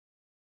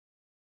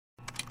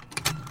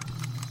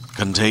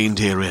Contained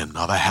herein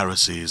are the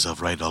heresies of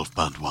Radolf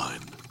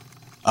Burntwine,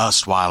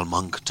 erstwhile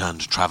monk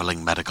turned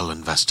traveling medical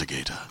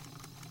investigator.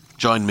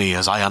 Join me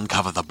as I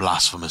uncover the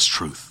blasphemous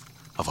truth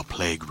of a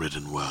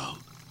plague-ridden world,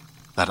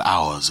 that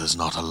ours is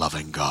not a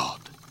loving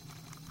God,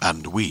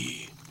 and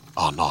we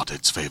are not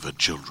its favored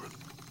children.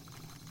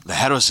 The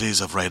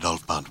heresies of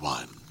Radolf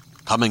Burntwine,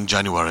 coming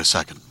January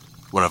 2nd,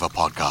 wherever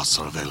podcasts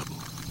are available.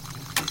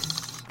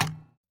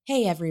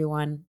 Hey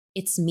everyone,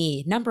 it's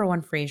me, number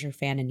one Frasier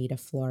fan, Anita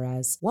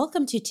Flores.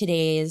 Welcome to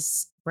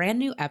today's brand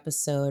new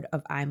episode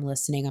of I'm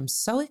Listening. I'm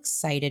so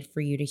excited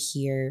for you to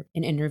hear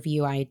an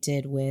interview I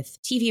did with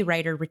TV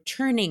writer,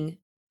 returning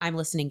I'm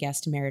Listening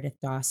guest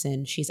Meredith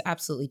Dawson. She's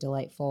absolutely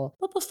delightful.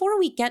 But before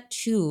we get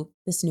to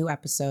this new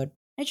episode,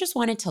 I just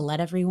wanted to let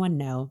everyone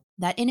know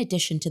that in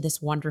addition to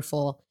this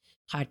wonderful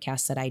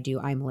podcast that I do,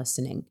 I'm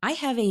Listening, I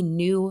have a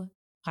new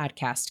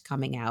podcast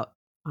coming out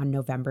on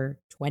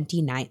November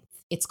 29th.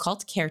 It's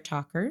called Care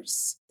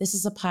Talkers. This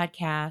is a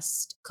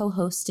podcast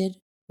co-hosted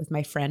with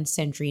my friend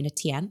Sandrine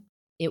Etienne.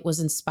 It was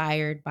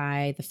inspired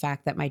by the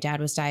fact that my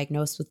dad was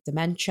diagnosed with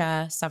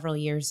dementia several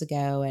years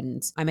ago,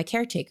 and I'm a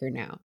caretaker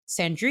now.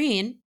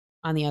 Sandrine,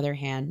 on the other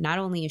hand, not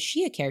only is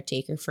she a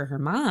caretaker for her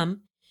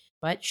mom,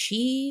 but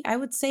she, I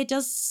would say,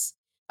 does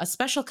a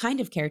special kind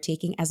of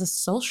caretaking as a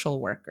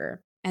social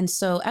worker. And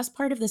so as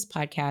part of this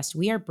podcast,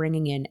 we are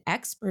bringing in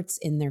experts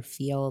in their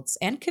fields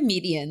and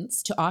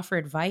comedians to offer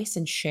advice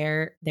and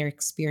share their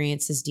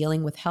experiences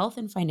dealing with health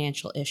and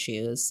financial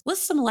issues with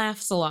some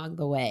laughs along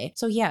the way.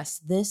 So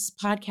yes, this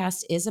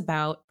podcast is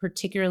about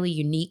particularly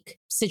unique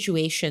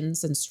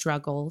situations and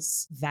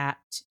struggles that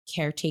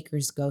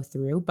caretakers go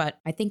through, but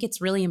I think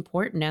it's really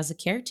important as a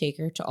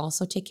caretaker to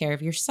also take care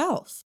of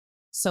yourself.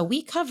 So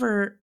we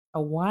cover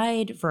a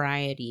wide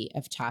variety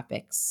of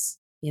topics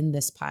in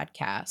this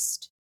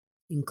podcast,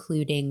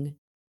 including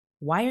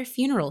why are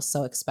funerals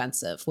so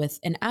expensive, with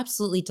an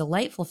absolutely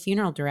delightful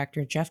funeral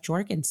director, Jeff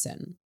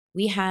Jorgensen.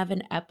 We have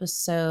an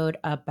episode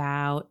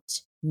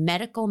about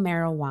medical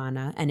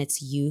marijuana and its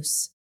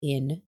use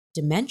in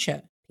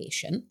dementia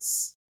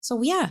patients.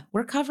 So yeah,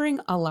 we're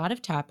covering a lot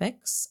of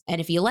topics. And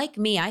if you like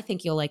me, I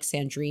think you'll like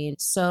Sandrine.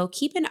 So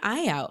keep an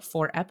eye out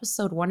for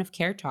episode 1 of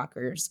Care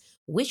Talkers,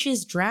 which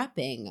is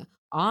dropping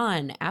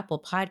on Apple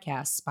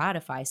Podcasts,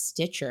 Spotify,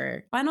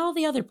 Stitcher, and all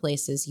the other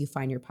places you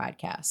find your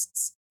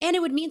podcasts. And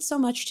it would mean so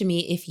much to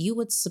me if you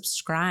would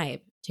subscribe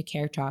to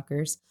Care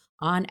Talkers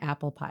on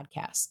Apple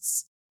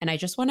Podcasts. And I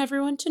just want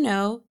everyone to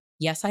know,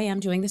 yes, I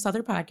am doing this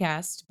other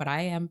podcast, but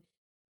I am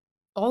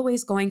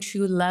always going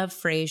to love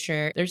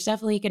Frasier. There's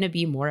definitely going to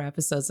be more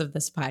episodes of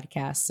this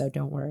podcast, so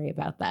don't worry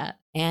about that.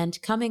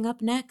 And coming up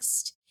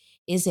next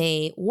is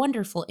a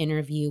wonderful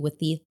interview with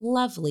the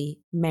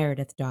lovely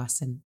Meredith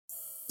Dawson.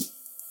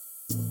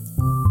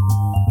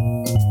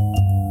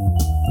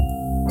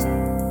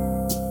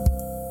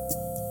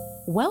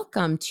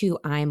 Welcome to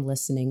I'm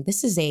Listening.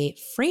 This is a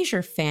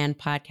Frasier fan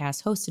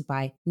podcast hosted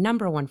by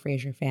number one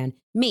Frasier fan,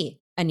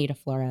 me, Anita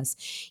Flores.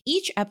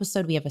 Each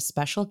episode, we have a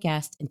special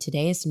guest, and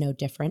today is no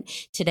different.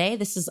 Today,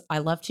 I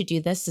love to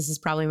do this. This is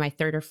probably my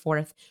third or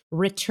fourth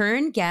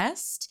return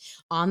guest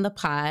on the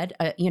pod,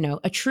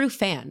 a true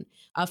fan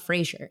of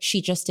Frasier.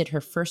 She just did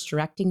her first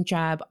directing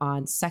job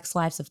on Sex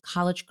Lives of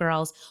College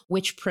Girls,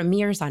 which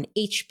premieres on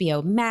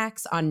HBO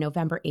Max on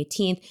November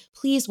 18th.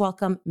 Please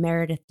welcome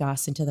Meredith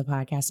Dawson to the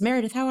podcast.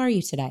 Meredith, how are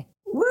you today?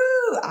 Woo!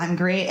 I'm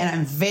great, and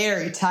I'm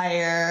very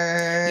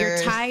tired.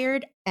 You're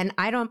tired, and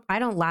I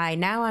don't lie.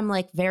 Now I'm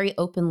like very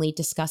openly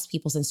discuss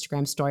people's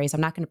Instagram stories.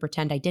 I'm not going to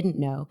pretend I didn't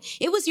know.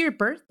 It was your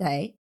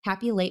birthday.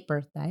 Happy late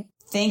birthday.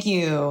 Thank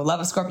you. Love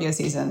a Scorpio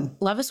season.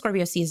 Love a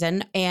Scorpio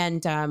season.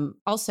 And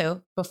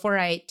also, before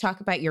I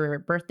talk about your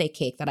birthday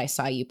cake that I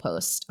saw you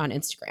post on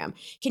Instagram,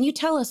 can you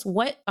tell us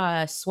what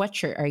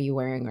sweatshirt are you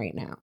wearing right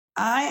now?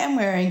 I am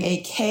wearing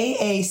a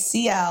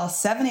KACL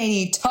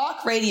 780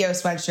 talk radio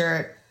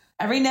sweatshirt.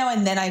 Every now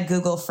and then I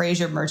Google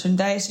Frasier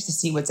merchandise just to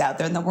see what's out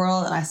there in the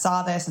world. And I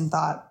saw this and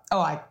thought, oh,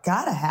 I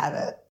gotta have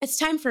it. It's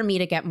time for me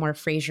to get more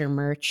Frasier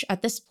merch.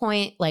 At this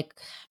point,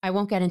 I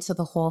won't get into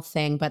the whole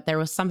thing, but there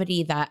was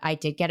somebody that I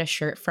did get a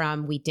shirt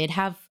from. We did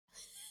have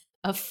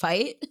a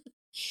fight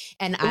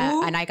and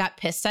I got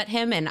pissed at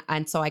him.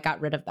 And so I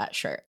got rid of that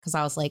shirt because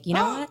I was like, you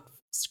know what?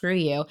 Screw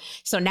you.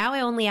 So now I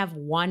only have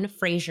one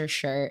Frasier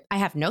shirt. I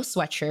have no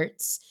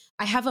sweatshirts.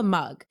 I have a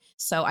mug.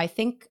 So I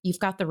think you've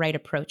got the right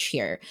approach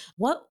here.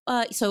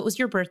 So it was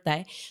your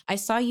birthday. I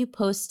saw you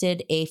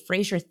posted a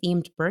Frasier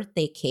themed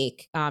birthday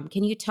cake.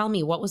 Can you tell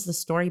me what was the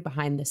story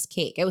behind this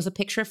cake? It was a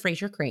picture of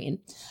Frasier Crane.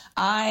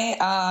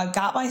 I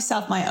got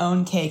myself my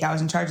own cake. I was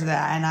in charge of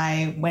that. And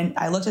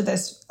I looked at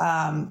this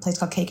place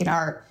called Cake and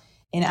Art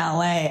in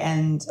LA.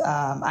 And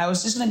I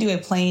was just going to do a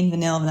plain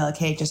vanilla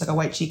cake, just like a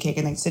white sheet cake.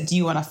 And they said, do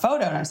you want a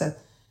photo? And I said,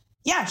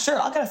 yeah, sure,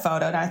 I'll get a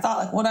photo. And I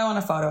thought, what do I want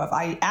a photo of?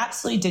 I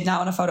absolutely did not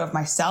want a photo of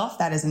myself.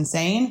 That is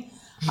insane.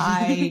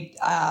 I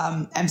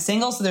am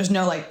single, so there's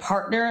no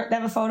partner to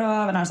have a photo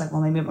of. And I was like,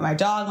 well, maybe my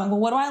dog. I'm like, well,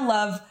 what do I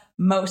love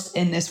most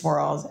in this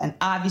world? And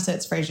obviously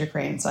it's Frasier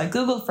Crane. So I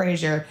Googled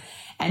Frasier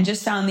and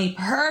just found the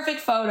perfect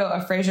photo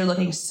of Frasier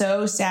looking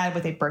so sad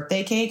with a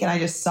birthday cake. And I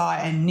just saw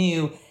it and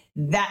knew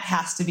that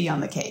has to be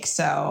on the cake.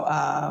 So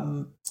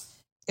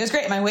it was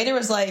great. My waiter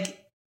was like,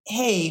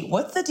 hey,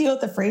 what's the deal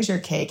with the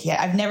Frasier cake?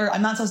 Yeah,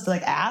 I'm not supposed to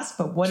like ask,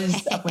 but what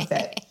is up with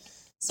it?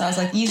 So I was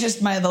like, he's just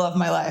the love of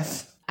my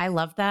life. I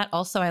love that.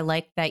 Also, I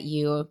like that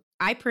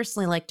I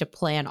personally like to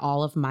plan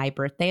all of my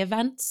birthday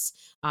events.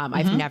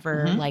 I've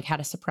never like had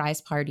a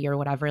surprise party or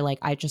whatever. Like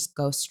I just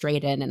go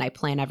straight in and I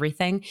plan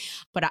everything.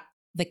 But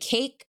the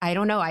cake, I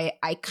don't know.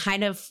 I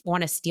kind of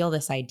want to steal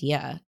this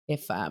idea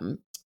if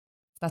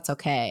that's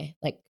okay.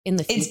 Like in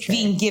the future. It's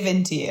being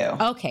given to you.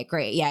 Okay,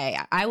 great.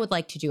 Yeah. I would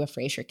like to do a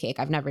Frasier cake.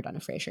 I've never done a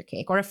Frasier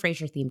cake or a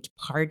Frasier themed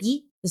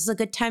party. This is a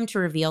good time to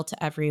reveal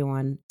to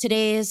everyone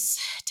today's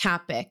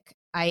topic.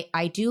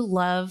 I do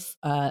love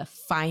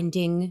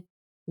finding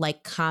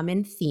like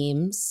common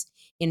themes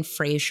in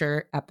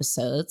Frasier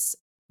episodes.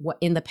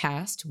 In the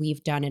past,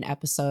 we've done an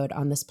episode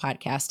on this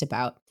podcast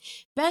about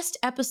best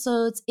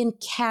episodes in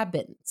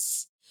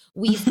cabins.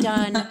 We've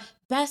done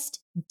best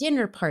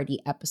dinner party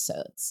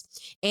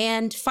episodes.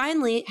 And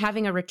finally,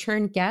 having a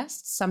return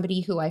guest,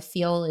 somebody who I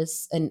feel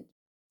is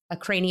a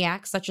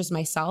craniac such as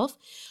myself,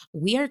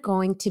 we are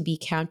going to be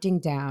counting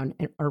down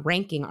or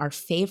ranking our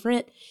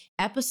favorite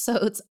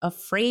episodes of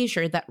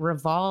Frasier that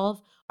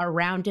revolve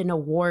around an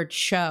award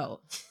show.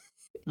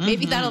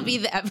 Maybe that'll be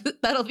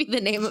the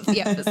name of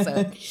the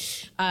episode.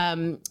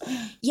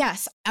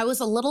 Yes, I was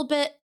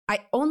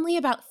only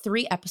about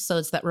 3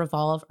 episodes that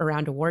revolve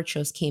around award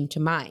shows came to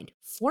mind.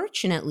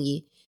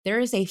 Fortunately, there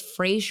is a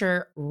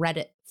Frasier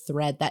Reddit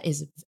thread that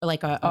is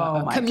like a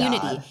community.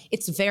 God.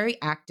 It's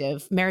very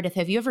active. Meredith,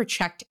 have you ever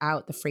checked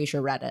out the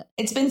Frasier Reddit?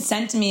 It's been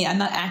sent to me. I'm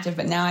not active,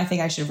 but now I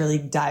think I should really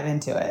dive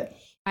into it.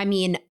 I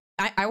mean,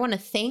 I want to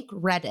thank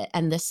Reddit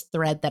and this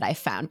thread that I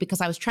found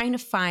because I was trying to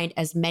find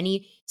as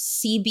many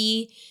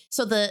CB.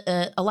 So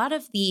a lot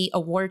of the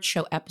award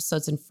show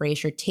episodes in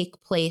Frasier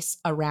take place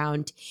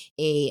around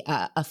a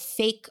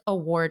fake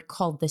award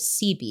called the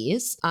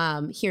CBs.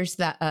 Here's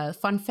the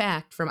fun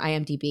fact from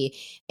IMDb.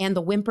 And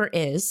the Whimper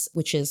Is,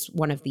 which is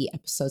one of the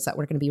episodes that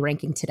we're going to be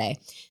ranking today.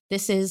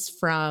 This is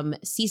from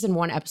season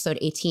 1, episode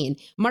 18,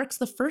 marks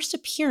the first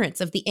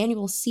appearance of the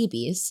annual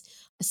CBs.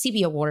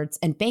 CB Awards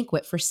and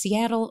banquet for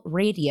Seattle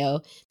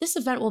radio. This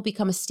event will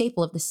become a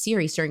staple of the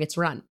series during its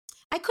run.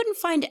 I couldn't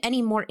find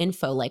any more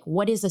info, like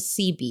what is a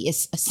CB?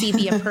 Is a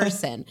CB a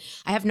person?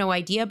 I have no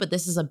idea, but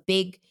this is a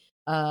big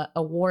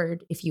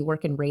award if you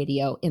work in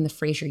radio in the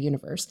Frasier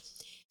universe.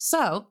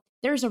 So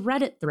there's a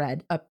Reddit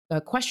thread,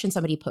 a question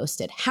somebody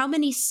posted. How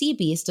many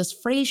CBs does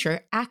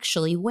Frasier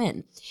actually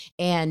win?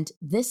 And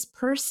this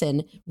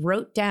person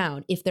wrote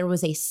down if there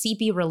was a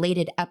CB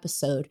related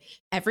episode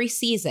every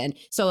season.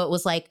 So it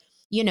was like,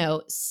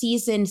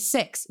 season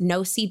 6,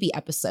 no CB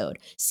episode.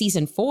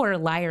 Season 4,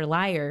 Liar,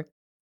 Liar,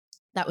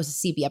 that was a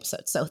CB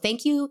episode. So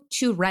thank you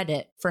to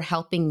Reddit for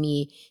helping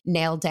me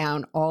nail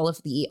down all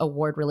of the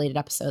award-related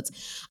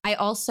episodes. I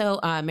also,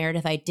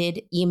 Meredith, I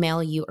did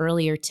email you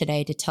earlier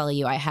today to tell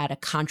you I had a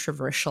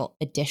controversial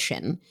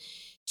addition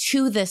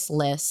to this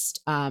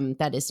list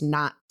that is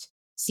not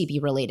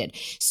CB related.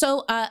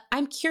 So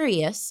I'm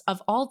curious,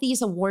 of all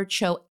these award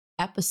show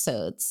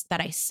episodes that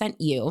I sent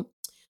you,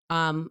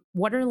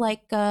 what are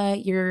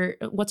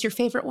what's your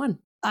favorite one?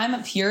 I'm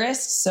a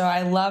purist, so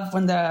I love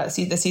when the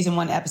season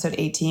 1, episode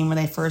 18, when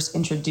they first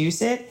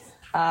introduce it.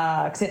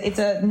 'Cause it's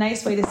a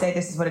nice way to say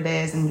this is what it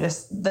is, and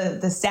just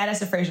the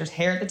status of Frasier's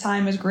hair at the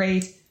time is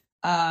great.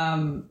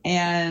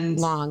 And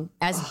long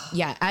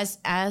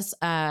as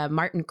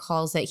Martin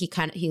calls it,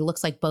 he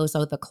looks like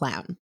Bozo the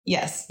Clown.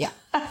 Yes. Yeah.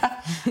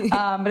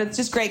 But it's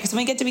just great because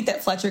we get to meet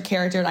that Fletcher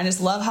character, and I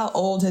just love how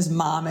old his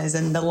mom is,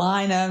 and the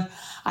line of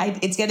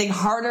it's getting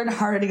harder and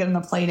harder to get on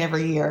the plane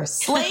every year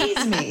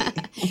slays me.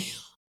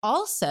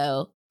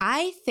 Also,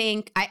 I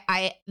think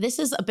this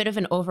is a bit of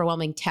an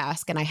overwhelming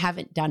task, and I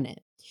haven't done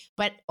it.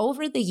 But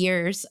over the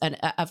years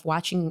of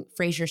watching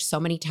Frasier so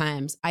many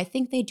times, I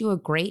think they do a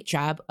great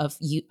job of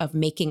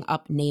making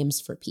up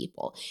names for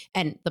people.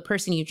 And the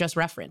person you just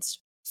referenced,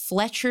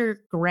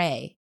 Fletcher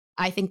Gray,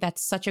 I think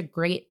that's such a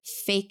great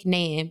fake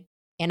name.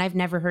 And I've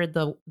never heard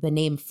the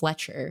name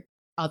Fletcher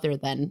other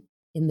than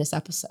in this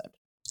episode.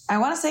 I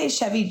want to say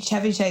Chevy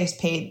Chase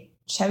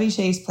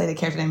played a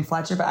character named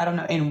Fletcher, but I don't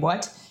know in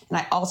what. And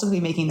I also could be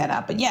making that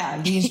up. But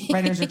yeah, these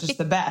writers are just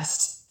the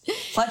best.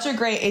 Fletcher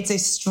Gray, it's a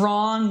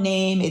strong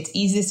name. It's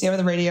easy to say over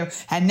the radio.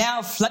 And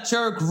now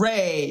Fletcher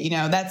Gray,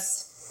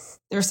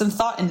 there's some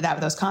thought into that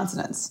with those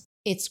consonants.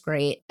 It's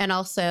great. And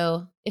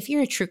also, if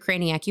you're a true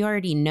craniac, you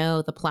already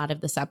know the plot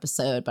of this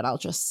episode, but I'll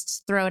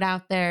just throw it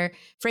out there.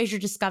 Frasier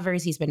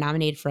discovers he's been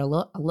nominated for a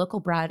local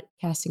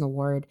broadcasting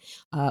award.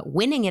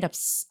 Winning it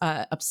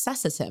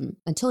obsesses him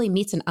until he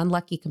meets an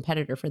unlucky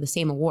competitor for the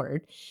same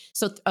award.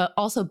 So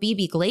also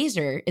BB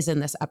Glazer is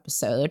in this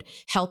episode,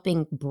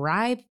 helping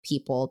bribe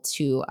people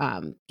to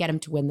get him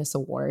to win this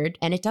award.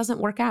 And it doesn't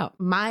work out.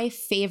 My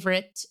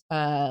favorite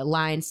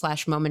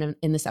line/moment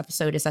in this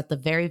episode is at the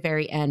very,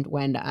 very end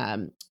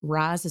when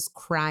Roz is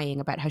crying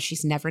about how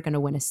she's never going to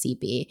win a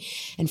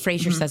CB. And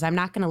Frasier says, I'm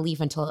not going to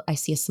leave until I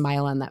see a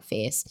smile on that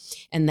face.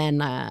 And then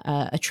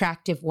a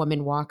attractive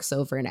woman walks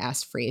over and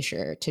asks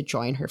Frasier to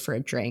join her for a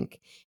drink.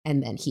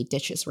 And then he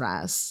ditches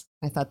Roz.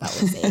 I thought that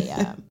was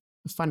a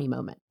funny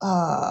moment.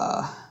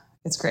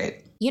 It's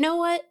great. You know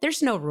what?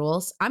 There's no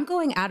rules. I'm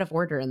going out of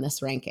order in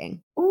this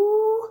ranking.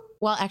 Ooh.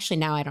 Well, actually,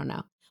 now I don't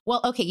know.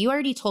 Well, okay, you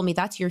already told me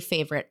that's your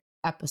favorite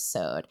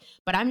episode,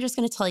 but I'm just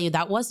going to tell you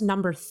that was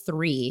number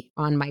 3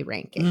 on my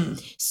ranking.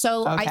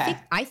 So Okay.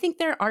 I think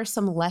there are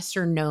some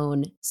lesser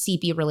known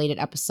CB related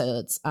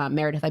episodes.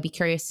 Meredith, I'd be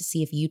curious to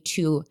see if you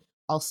too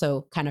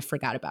also kind of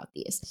forgot about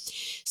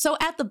these. So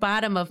at the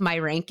bottom of my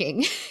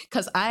ranking,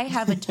 because I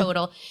have a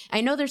total,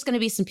 I know there's going to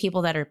be some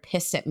people that are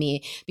pissed at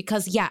me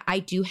because I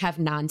do have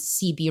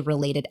non-CB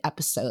related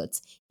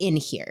episodes in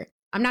here.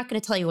 I'm not going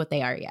to tell you what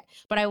they are yet,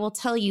 but I will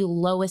tell you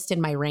lowest in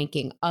my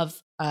ranking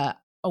of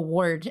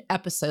award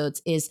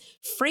episodes is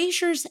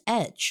Frasier's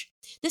Edge.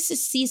 This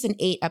is season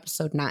 8,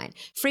 episode 9.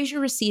 Frasier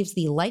receives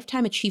the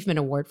Lifetime Achievement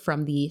Award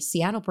from the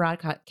Seattle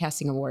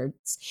Broadcasting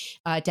Awards.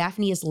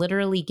 Daphne is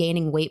literally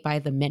gaining weight by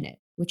the minute,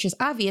 which is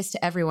obvious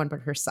to everyone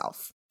but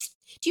herself.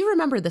 Do you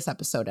remember this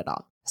episode at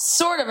all?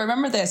 Sort of. I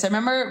remember this.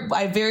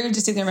 I very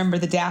distinctly remember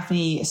the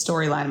Daphne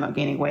storyline about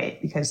gaining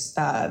weight because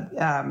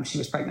she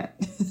was pregnant.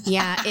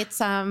 Yeah, it's,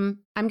 I'm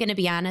going to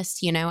be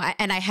honest, and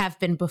I have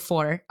been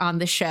before on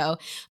the show,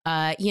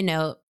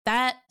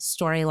 that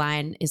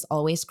storyline is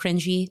always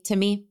cringy to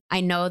me.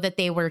 I know that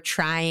they were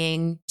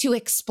trying to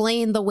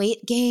explain the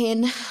weight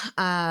gain.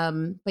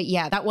 But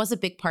yeah, that was a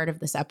big part of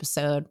this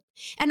episode.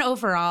 And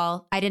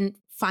overall, I didn't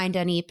find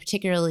any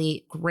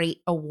particularly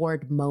great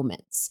award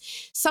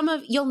moments.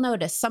 You'll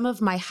notice some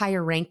of my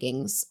higher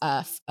rankings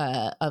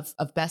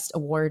of best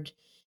award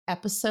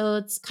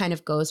episodes kind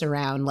of goes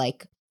around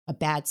like a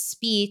bad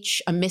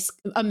speech,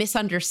 a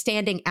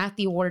misunderstanding at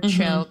the award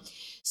show.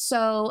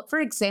 So, for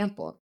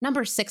example,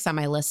 number 6 on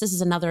my list, this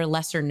is another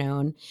lesser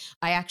known.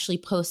 I actually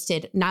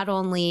posted in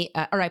a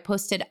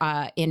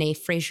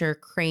Frasier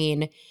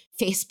Crane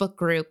Facebook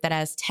group that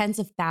has tens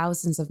of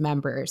thousands of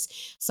members.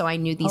 So I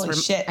knew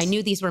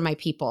these were my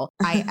people.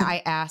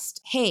 I asked,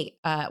 hey,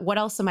 what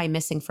else am I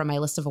missing from my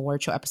list of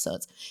award show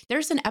episodes?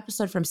 There's an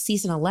episode from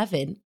season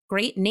 11,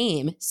 great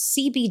name,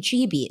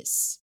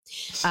 CBGBs.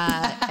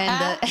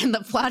 And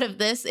the plot of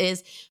this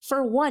is,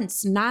 for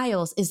once,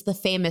 Niles is the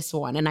famous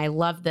one. And I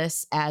love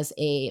this as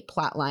a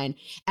plot line.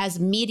 As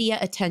media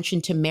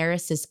attention to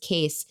Maris's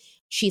case,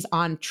 she's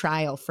on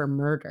trial for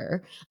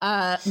murder,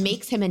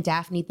 makes him and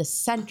Daphne the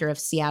center of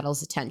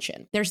Seattle's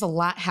attention. There's a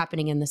lot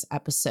happening in this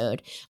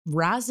episode.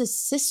 Roz's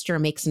sister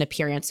makes an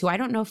appearance, who I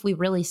don't know if we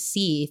really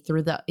see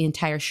through the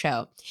entire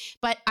show.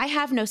 But I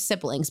have no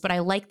siblings, but I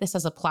like this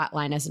as a plot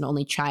line as an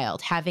only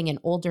child, having an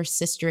older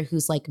sister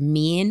who's like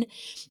mean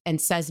and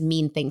says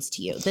mean things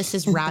to you. This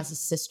is Roz's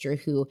sister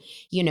who,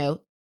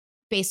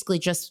 basically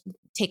just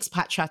takes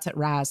pot shots at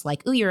Roz,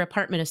 like, ooh, your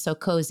apartment is so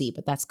cozy,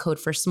 but that's code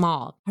for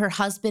small. Her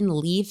husband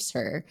leaves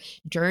her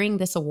during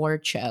this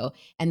award show,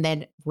 and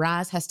then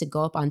Roz has to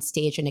go up on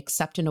stage and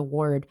accept an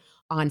award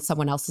on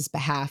someone else's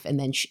behalf. And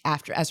then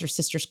as her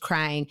sister's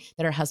crying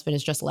that her husband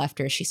has just left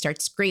her, she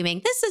starts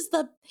screaming, "This is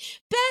the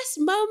best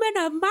moment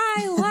of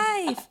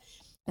my life."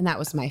 And that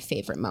was my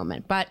favorite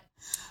moment. But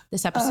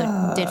this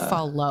episode did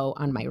fall low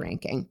on my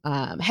ranking.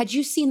 Had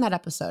you seen that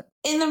episode?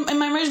 In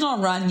my original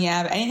run,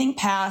 yeah. But anything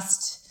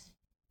past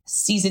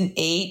season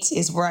 8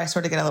 is where I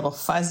sort of get a little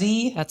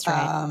fuzzy. That's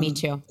right. Me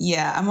too.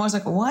 Yeah. I'm always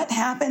like, what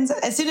happens?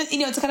 As soon as,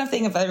 it's the kind of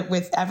thing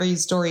with every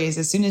story is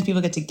as soon as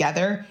people get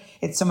together,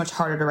 it's so much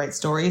harder to write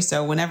stories.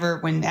 So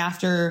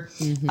after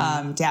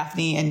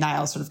Daphne and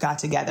Niles sort of got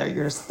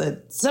together,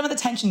 some of the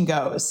tension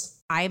goes.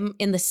 I'm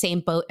in the same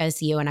boat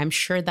as you, and I'm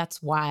sure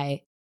that's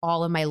why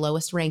all of my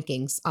lowest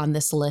rankings on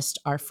this list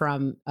are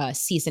from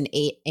season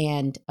 8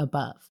 and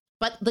above.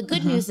 But the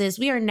good news is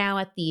we are now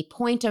at the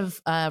point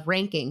of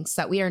rankings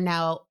that we are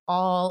now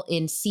all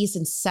in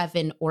season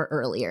 7 or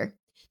earlier.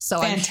 So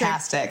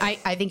fantastic.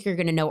 I think you're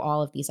going to know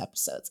all of these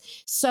episodes.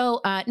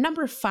 So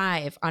number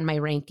 5 on my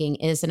ranking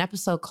is an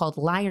episode called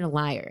Liar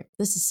Liar.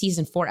 This is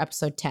season 4,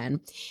 episode 10.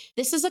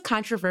 This is a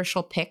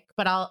controversial pick,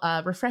 but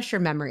I'll refresh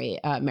your memory,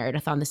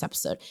 Meredith, on this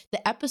episode.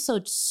 The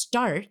episode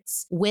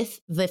starts with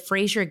the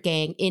Frasier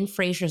gang in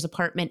Frasier's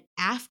apartment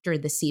after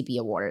the CB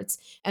Awards,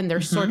 and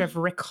they're sort of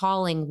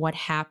recalling what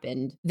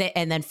happened.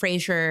 And then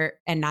Frasier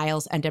and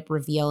Niles end up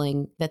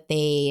revealing that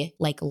they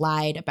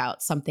lied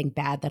about something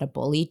bad that a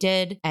bully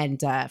did, and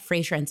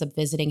Frasier ends up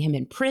visiting him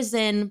in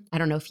prison. I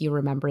don't know if you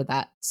remember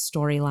that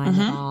storyline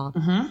at all.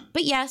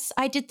 But yes,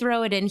 I did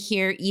throw it in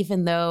here,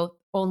 even though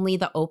only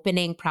the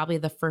opening, probably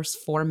the first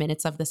 4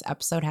 minutes of this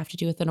episode have to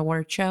do with an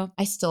award show.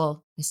 I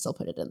still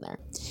put it in there.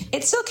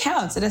 It still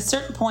counts. At a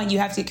certain point, you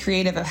have to get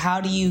creative of how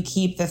do you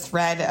keep the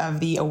thread of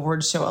the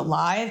award show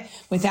alive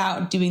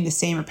without doing the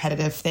same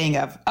repetitive thing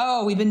of,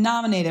 oh, we've been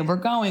nominated, we're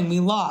going,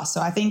 we lost.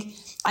 So I think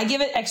I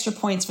give it extra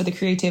points for the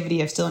creativity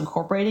of still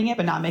incorporating it,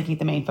 but not making it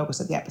the main focus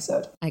of the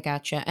episode. I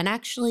gotcha. And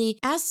actually,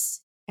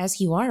 as As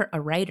you are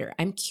a writer,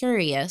 I'm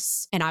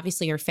curious, and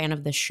obviously you're a fan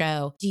of the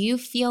show. Do you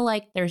feel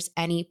like there's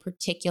any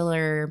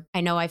particular,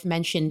 I know I've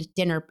mentioned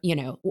dinner,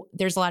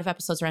 there's a lot of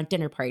episodes around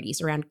dinner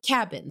parties, around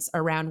cabins,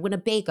 around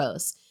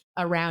Winnebagos,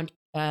 around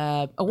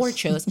award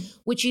shows.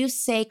 Would you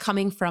say,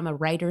 coming from a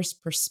writer's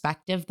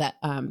perspective, that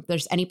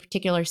there's any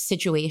particular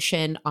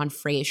situation on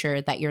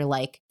Frasier that you're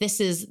like, this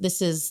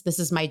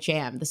is my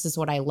jam. This is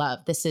what I love.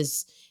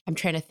 I'm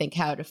trying to think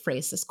how to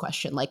phrase this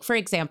question. Like, for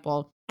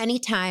example,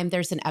 anytime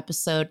there's an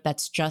episode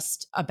that's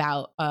just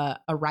about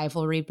a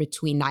rivalry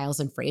between Niles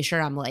and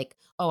Frasier, I'm like,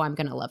 oh, I'm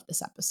going to love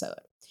this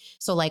episode.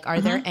 So like, are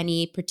there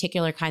any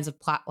particular kinds of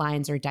plot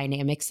lines or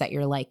dynamics that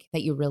you're like,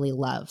 that you really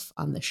love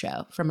on the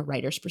show from a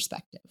writer's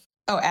perspective?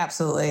 Oh,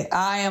 absolutely.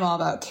 I am all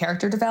about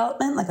character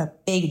development, like a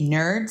big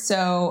nerd.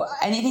 So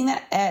anything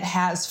that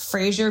has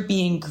Frasier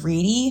being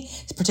greedy,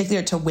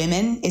 particular to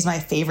women, is my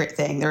favorite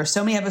thing. There are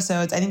so many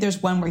episodes. I think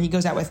there's one where he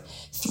goes out with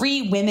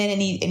 3 women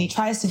and he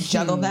tries to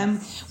juggle them.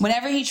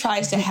 Whenever he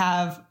tries to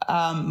have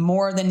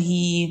more than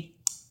he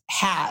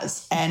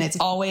has, and it's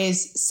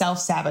always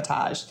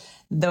self-sabotage.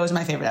 Those are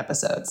my favorite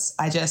episodes.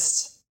 I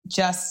just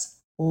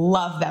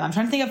love them. I'm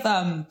trying to think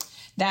of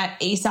that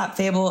Aesop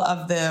fable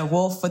of the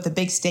wolf with the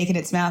big steak in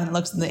its mouth, and it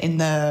looks in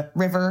the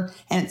river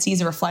and it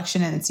sees a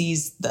reflection and it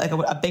sees like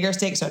a bigger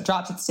steak, so it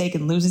drops its steak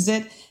and loses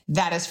it.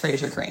 That is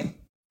Frasier Crane.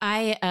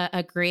 I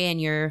agree, and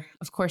you're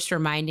of course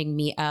reminding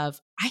me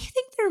of, I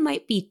think there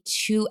might be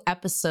 2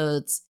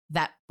 episodes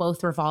that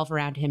both revolve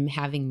around him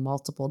having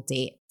multiple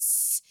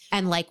dates,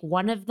 and like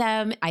one of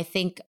them, I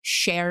think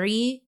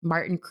Sherry,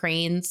 Martin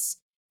Crane's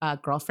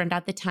girlfriend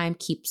at the time,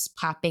 keeps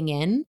popping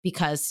in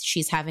because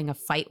she's having a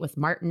fight with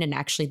Martin, and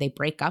actually they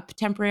break up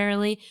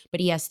temporarily,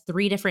 but he has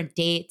 3 different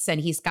dates and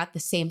he's got the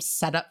same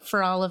setup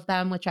for all of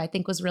them, which I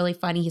think was really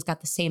funny. He's got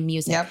the same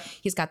music. Yep.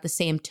 He's got the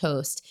same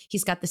toast.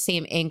 He's got the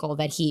same angle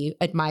that he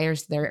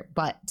admires their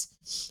butt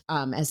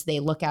as they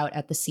look out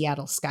at the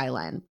Seattle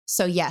skyline.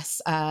 So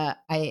yes,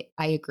 I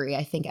agree.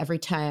 I think every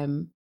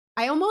time,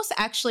 I almost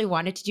actually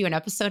wanted to do an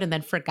episode and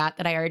then forgot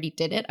that I already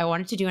did it. I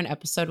wanted to do an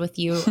episode with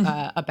you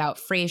about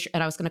Frasier,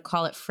 and I was going to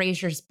call it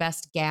Frasier's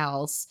Best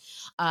Gals,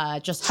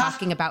 just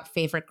talking about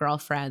favorite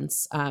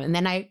girlfriends. And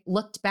then I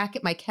looked back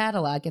at my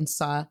catalog and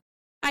saw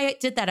I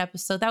did that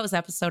episode. That was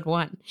episode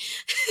 1.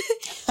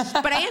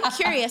 But I am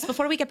curious,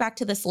 before we get back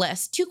to this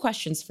list, 2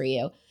 questions for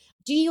you.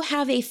 Do you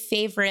have a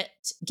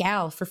favorite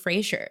gal for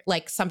Frasier?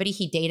 Like somebody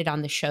he dated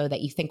on the show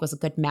that you think was a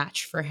good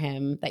match for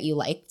him that you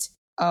liked?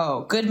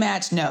 Oh, good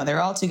match. No, they're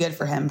all too good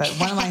for him. But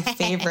one of my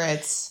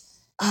favorites,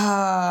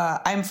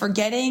 I'm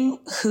forgetting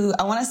who.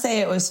 I want to say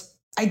it was.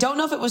 I don't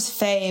know if it was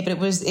Faye, but it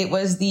was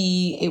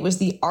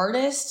the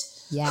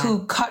artist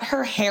who cut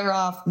her hair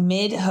off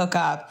mid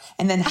hookup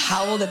and then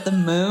howled at the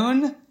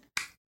moon.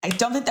 I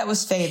don't think that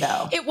was Faye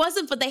though. It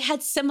wasn't, but they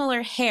had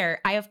similar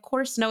hair. I of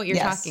course know what you're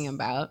talking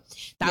about.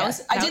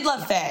 I did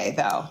love Faye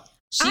though.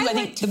 I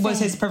think was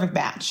his perfect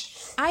match.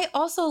 I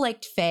also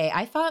liked Faye.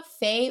 I thought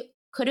Faye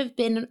could have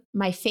been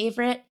my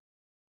favorite,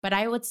 but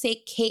I would say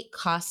Kate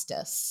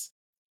Costas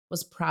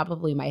was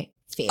probably my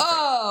favorite.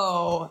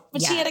 Oh,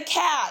 but she had a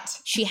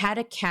cat. She had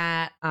a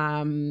cat.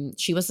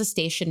 She was a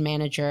station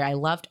manager. I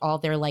loved all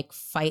their like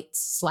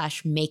fights /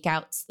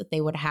 makeouts that they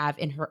would have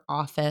in her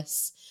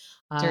office.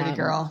 Dirty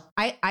girl.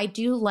 I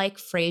do like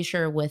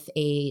Frasier with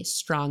a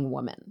strong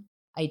woman.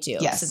 I do.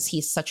 Yes. Since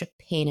he's such a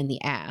pain in the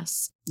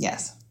ass.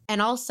 Yes.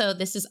 And also,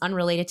 this is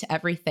unrelated to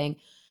everything,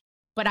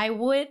 but I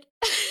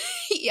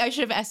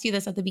should have asked you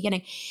this at the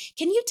beginning.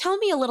 Can you tell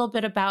me a little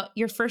bit about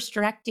your first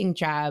directing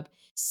job,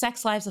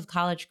 Sex Lives of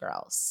College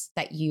Girls,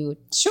 that you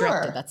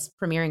directed, that's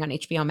premiering on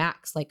HBO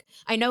Max? Like,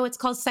 I know it's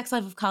called Sex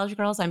Lives of College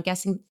Girls. I'm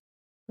guessing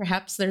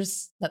perhaps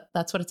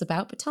that's what it's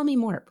about, but tell me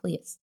more,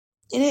 please.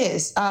 It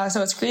is.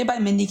 So it's created by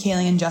Mindy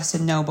Kaling and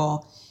Justin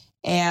Noble.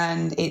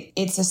 And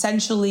it's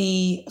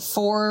essentially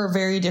 4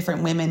 very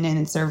different women, and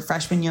it's their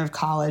freshman year of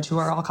college, who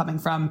are all coming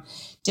from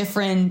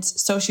different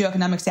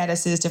socioeconomic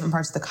statuses, different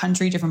parts of the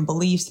country, different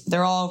beliefs.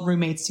 They're all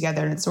roommates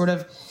together, and it's sort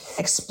of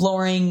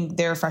exploring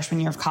their freshman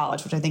year of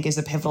college, which I think is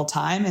a pivotal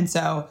time. And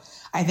so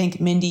I think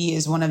Mindy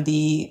is one of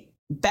the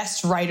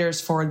best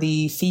writers for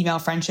the female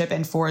friendship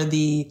and for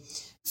the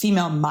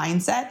female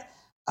mindset.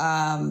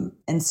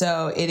 And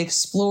so it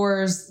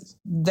explores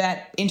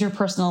that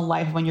interpersonal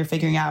life when you're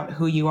figuring out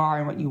who you are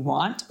and what you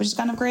want, which is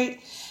kind of great.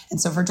 And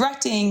so for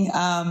directing,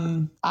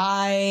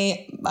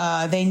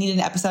 they needed an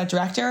episode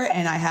director,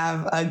 and I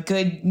have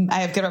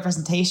good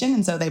representation.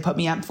 And so they put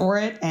me up for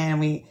it.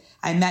 And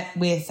I met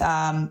with,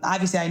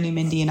 obviously I knew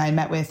Mindy, and I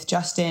met with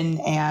Justin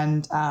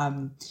and,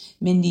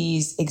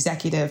 Mindy's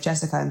executive,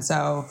 Jessica. And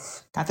so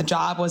got the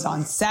job, was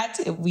on set.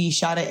 We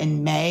shot it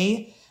in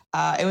May.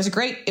 It was a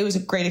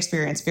great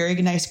experience. Very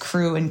nice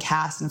crew and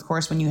cast. And of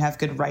course, when you have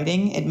good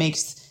writing, it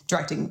makes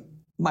directing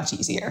much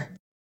easier.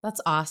 That's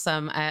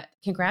awesome.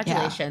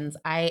 Congratulations.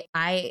 Yeah.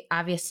 I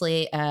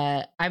obviously,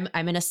 I'm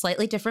in a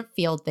slightly different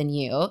field than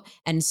you.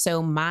 And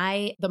so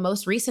the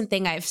most recent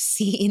thing I've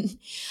seen,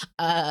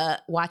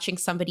 watching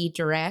somebody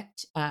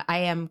direct, I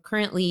am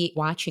currently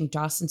watching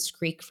Dawson's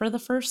Creek for the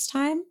first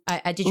time.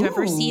 Did you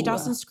ever see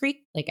Dawson's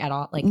Creek? Like at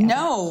all? Like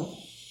no,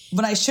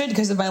 but I should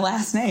because of my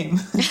last name.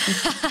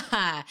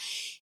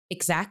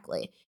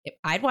 Exactly. If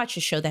I'd watch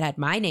a show that had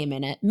my name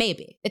in it.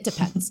 Maybe. It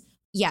depends.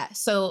 Yeah.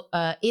 So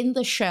in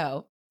the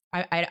show,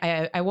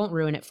 I won't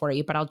ruin it for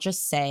you, but I'll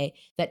just say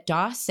that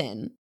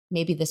Dawson,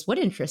 maybe this would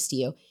interest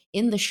you,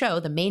 in the show,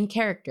 the main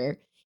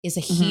character is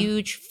a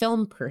huge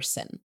film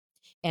person.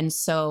 And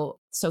so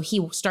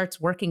he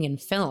starts working in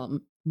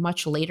film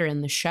much later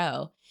in the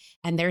show.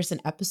 And there's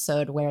an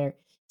episode where,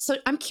 so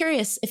I'm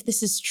curious if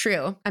this is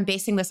true. I'm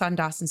basing this on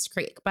Dawson's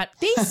Creek, but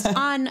based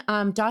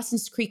on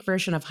Dawson's Creek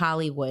version of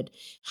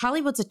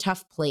Hollywood's a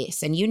tough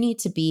place, and you need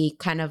to be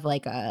kind of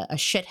like a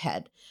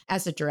shithead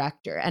as a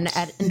director. And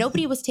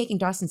nobody was taking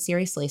Dawson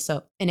seriously.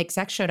 So an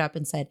exec showed up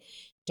and said,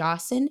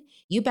 Dawson,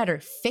 you better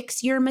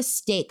fix your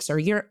mistakes or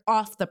you're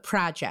off the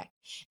project.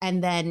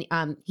 And then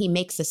he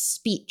makes a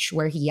speech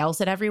where he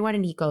yells at everyone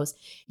and he goes,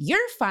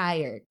 you're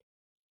fired.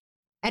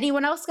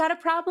 Anyone else got a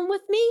problem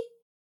with me?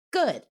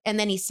 Good. And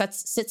then he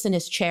sits in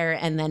his chair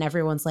and then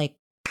everyone's like,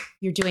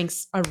 you're doing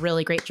a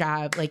really great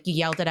job. Like you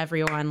yelled at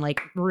everyone, like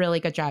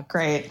really good job.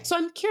 Great. So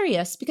I'm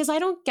curious because I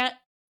don't get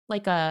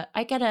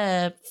I get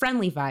a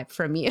friendly vibe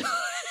from you,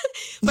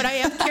 but I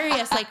am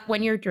curious, like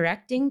when you're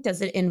directing,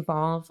 does it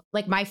involve,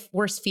 like my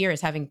worst fear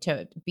is having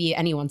to be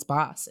anyone's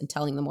boss and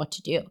telling them what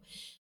to do.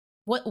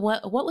 What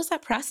was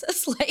that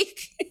process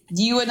like?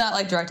 You would not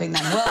like directing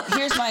them. Well,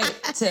 here's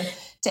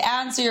to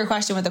answer your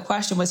question. What the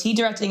question was, he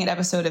directing an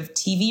episode of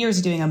TV or is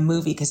he doing a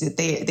movie? Because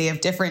they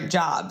have different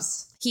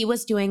jobs. He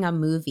was doing a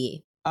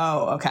movie.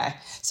 Oh, okay.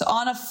 So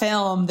on a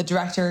film, the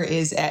director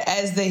is,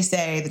 as they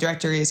say, the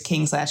director is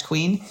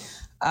king/queen.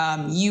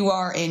 You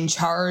are in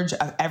charge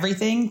of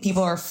everything.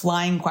 People are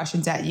flying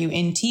questions at you.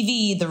 In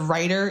TV, the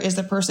writer is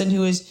the person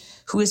who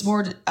is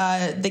more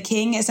the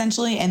king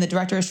essentially, and the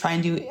director is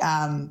trying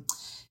to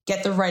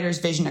get the writer's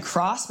vision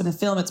across. But in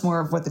film, it's more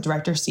of what the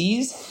director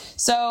sees.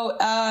 So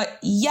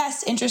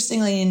yes,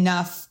 interestingly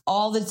enough,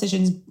 all the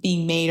decisions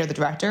being made are the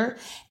director,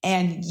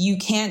 and you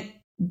can't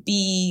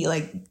be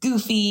like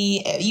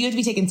goofy. You have to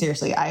be taken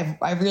seriously.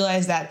 I've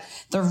realized that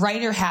the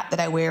writer hat that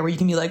I wear, where you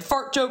can be like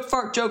fart joke,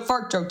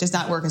 does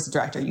not work as a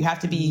director. You have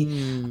to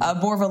be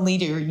more of a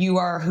leader. You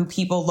are who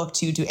people look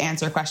to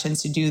answer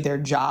questions, to do their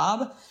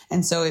job.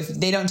 And so if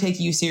they don't take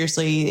you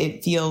seriously,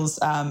 it feels,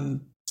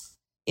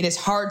 it is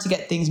hard to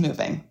get things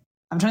moving.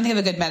 I'm trying to think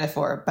of a good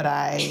metaphor, but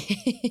I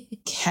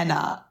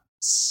cannot.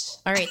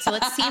 All right. So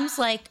it seems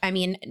like, I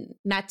mean,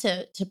 not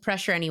to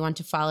pressure anyone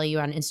to follow you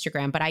on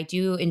Instagram, but I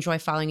do enjoy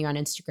following you on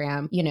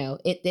Instagram. You know,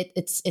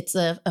 it's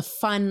a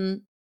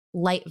fun,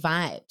 light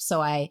vibe.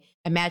 So I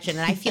imagine,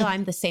 and I feel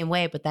I'm the same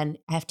way, but then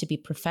I have to be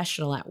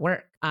professional at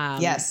work.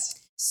 Yes.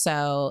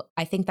 So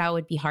I think that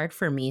would be hard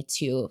for me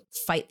to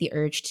fight the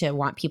urge to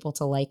want people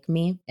to like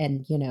me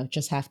and, you know,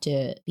 just have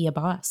to be a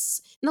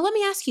boss. Now, let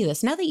me ask you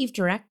this. Now that you've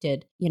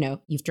directed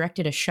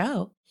a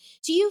show,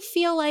 do you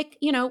feel like,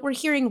 you know, we're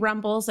hearing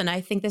rumbles and I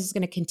think this is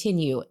going to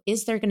continue.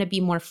 Is there going to be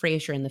more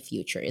Frasier in the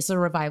future? Is a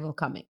revival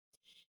coming?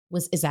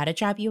 Is that a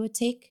job you would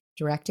take,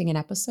 directing an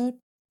episode?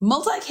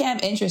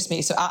 Multicam interests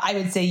me. So I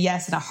would say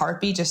yes in a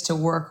heartbeat, just to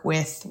work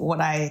with what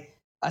I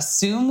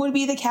assume would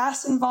be the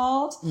cast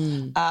involved.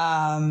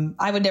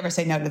 I would never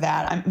say no to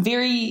that. I'm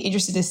very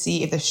interested to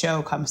see if the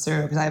show comes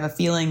through, because I have a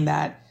feeling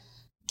that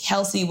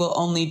Kelsey will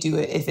only do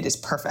it if it is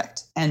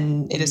perfect.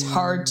 And it is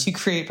hard to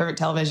create perfect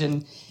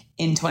television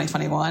in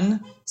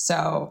 2021.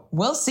 So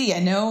we'll see. I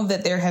know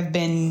that there have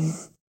been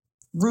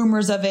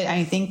rumors of it.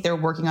 I think they're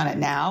working on it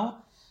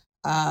now.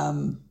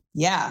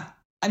 Yeah.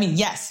 I mean,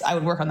 yes, I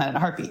would work on that in a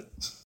heartbeat.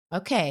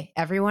 Okay,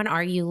 everyone,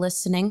 are you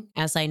listening?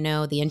 As I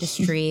know, the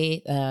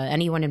industry,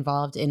 anyone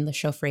involved in the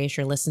show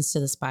Frasier listens to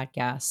this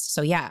podcast.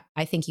 So yeah,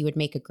 I think you would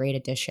make a great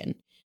addition.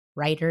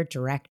 Writer,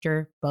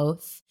 director,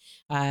 both.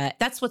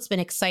 That's what's been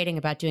exciting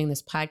about doing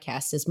this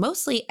podcast, is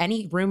mostly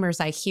any rumors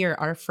I hear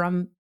are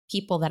from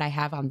people that I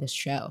have on this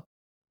show.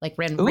 Like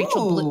when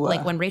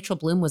Rachel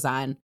Bloom was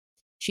on,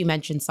 she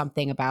mentioned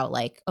something about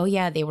like, oh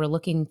yeah, they were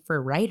looking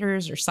for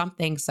writers or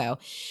something. So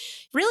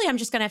really, I'm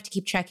just going to have to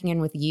keep checking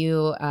in with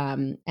you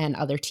and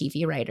other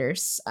TV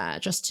writers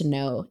just to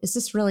know, is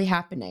this really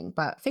happening?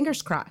 But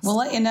fingers crossed. We'll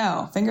let you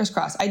know. Fingers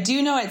crossed. I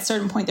do know at a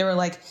certain point they were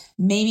like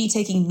maybe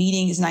taking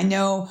meetings. And I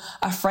know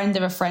a friend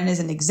of a friend is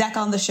an exec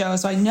on the show.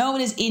 So I know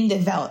it is in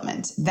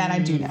development. That I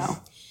do know.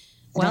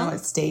 I don't know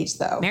what stage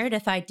though.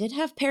 Meredith, I did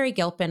have Perry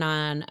Gilpin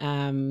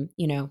on,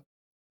 you know,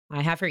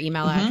 I have her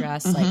email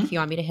address. Like if you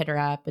want me to hit her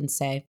up and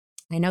say,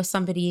 I know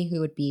somebody who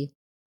would be,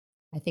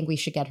 I think we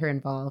should get her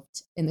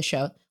involved in the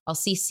show. I'll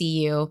CC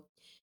you.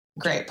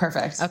 Great.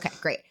 Perfect. Okay,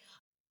 great.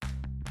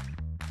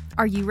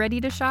 Are you ready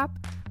to shop?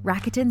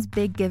 Rakuten's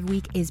Big Give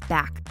Week is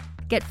back.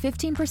 Get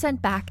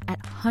 15% back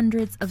at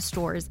hundreds of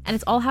stores, and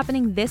it's all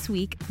happening this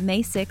week,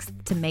 May 6th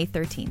to May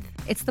 13th.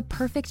 It's the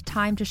perfect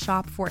time to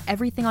shop for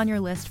everything on your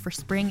list for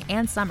spring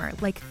and summer,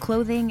 like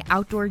clothing,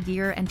 outdoor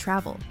gear, and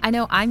travel. I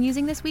know I'm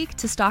using this week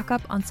to stock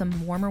up on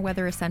some warmer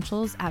weather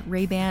essentials at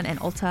Ray-Ban and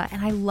Ulta,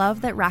 and I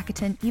love that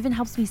Rakuten even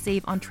helps me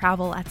save on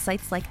travel at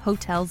sites like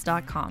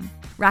Hotels.com.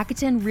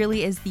 Rakuten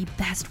really is the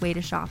best way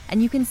to shop,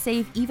 and you can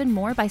save even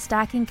more by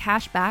stacking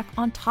cash back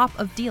on top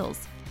of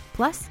deals.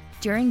 Plus,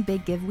 during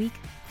Big Give Week,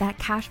 that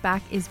cash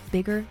back is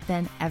bigger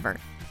than ever.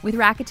 With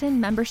Rakuten,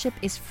 membership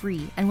is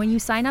free, and when you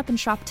sign up and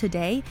shop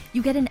today,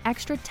 you get an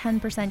extra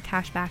 10%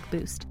 cash back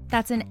boost.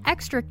 That's an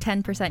extra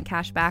 10%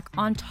 cash back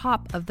on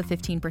top of the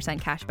 15%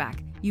 cash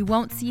back. You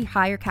won't see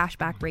higher cash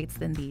back rates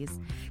than these.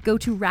 Go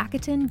to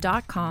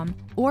Rakuten.com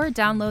or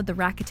download the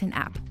Rakuten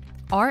app.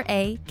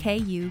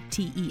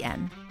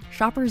 Rakuten.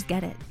 Shoppers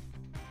get it.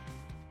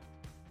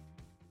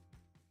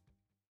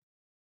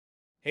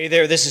 Hey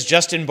there, this is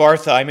Justin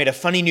Bartha. I made a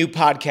funny new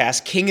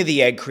podcast, King of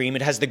the Egg Cream.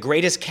 It has the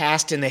greatest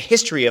cast in the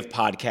history of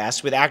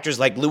podcasts with actors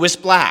like Louis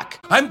Black.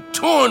 I'm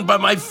torn by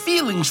my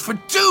feelings for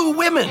two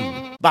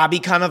women. Bobby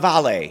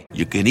Cannavale.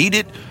 You can eat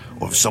it,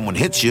 or if someone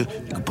hits you,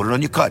 you can put it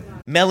on your cut.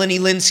 Melanie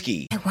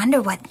Linsky. I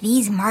wonder what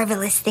these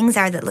marvelous things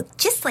are that look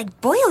just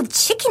like boiled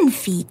chicken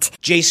feet.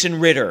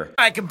 Jason Ritter.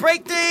 I can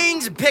break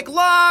things and pick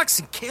locks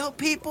and kill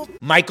people.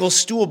 Michael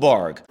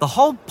Stuhlbarg. The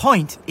whole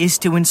point is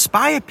to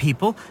inspire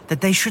people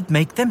that they should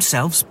make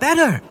themselves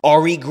better.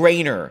 Ari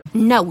Grainer.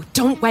 No,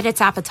 don't whet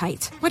its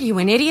appetite. What are you,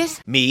 an idiot?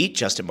 Me,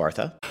 Justin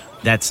Bartha.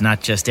 That's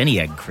not just any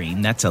egg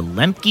cream, that's a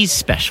Lemke's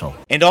special.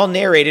 And all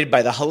narrated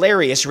by the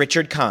hilarious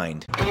Richard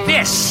Kind.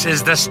 This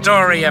is the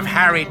story of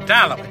Harry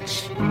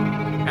Dalowitz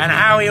and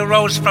how he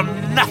rose from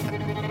nothing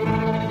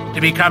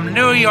to become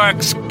New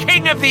York's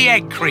King of the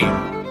Egg Cream.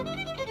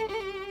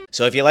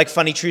 So if you like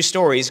funny true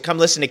stories, come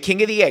listen to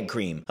King of the Egg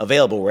Cream,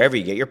 available wherever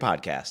you get your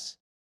podcasts.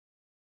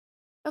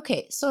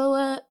 Okay,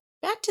 so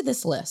back to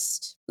this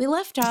list. We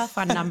left off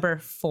on number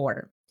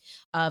 4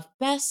 of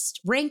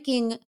best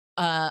ranking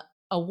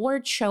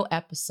award show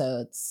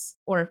episodes,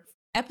 or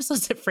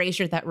episodes of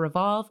Frasier that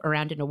revolve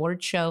around an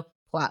award show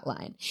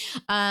plotline.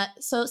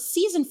 So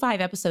season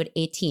 5, episode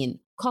 18,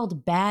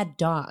 called Bad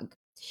Dog.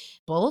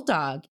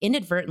 Bulldog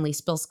inadvertently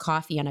spills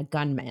coffee on a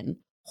gunman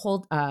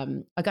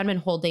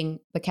holding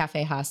the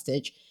cafe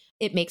hostage.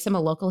 It makes him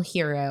a local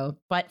hero,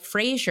 but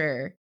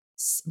Frasier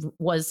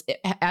was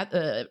at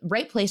the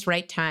right place,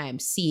 right time,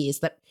 sees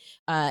that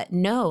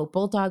no,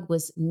 Bulldog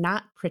was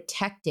not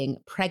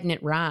protecting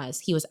pregnant Roz.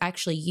 He was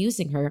actually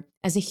using her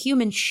as a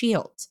human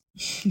shield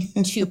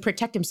to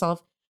protect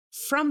himself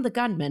from the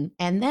gunman.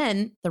 And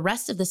then the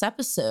rest of this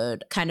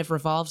episode kind of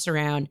revolves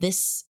around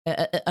this,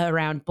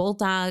 around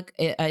Bulldog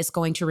is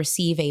going to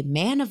receive a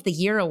Man of the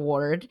Year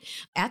award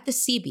at the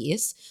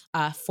CBs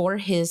for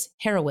his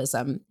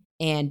heroism.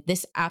 And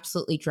this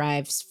absolutely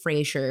drives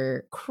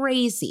Frasier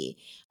crazy.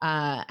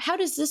 How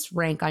does this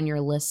rank on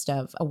your list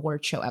of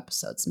award show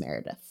episodes,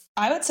 Meredith?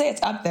 I would say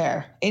it's up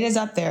there. It is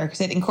up there because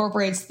it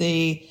incorporates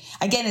it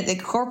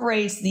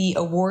incorporates the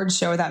award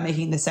show without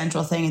making the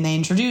central thing. And they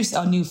introduce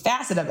a new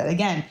facet of it.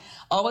 Again,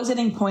 always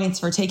getting points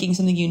for taking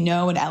something you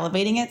know and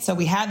elevating it. So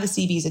we have the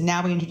CBs and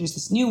now we introduce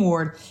this new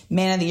award,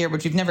 Man of the Year,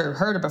 which we've never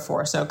heard of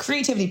before. So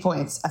creativity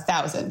points,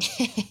 1,000.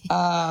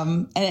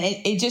 And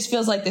it just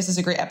feels like this is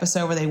a great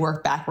episode where they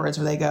work backwards,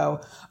 where they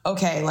go,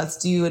 okay, let's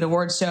do an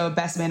award show,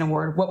 Best Man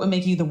Award. What would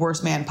make you the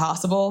worst man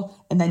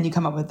possible? And then you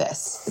come up with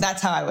this.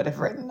 That's how I would have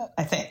written it,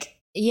 I think.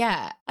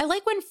 Yeah. I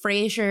like when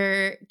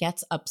Frasier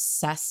gets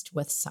obsessed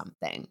with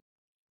something.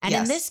 And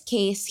Yes. in this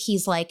case,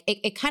 he's like,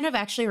 it kind of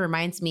actually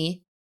reminds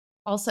me.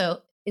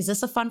 Also, is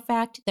this a fun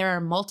fact? There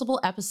are multiple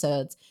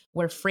episodes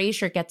where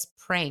Frasier gets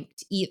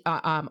pranked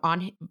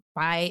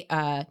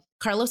by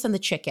Carlos and the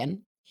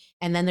Chicken.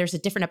 And then there's a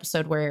different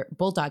episode where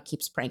Bulldog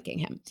keeps pranking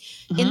him.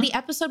 Mm-hmm. In the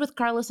episode with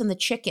Carlos and the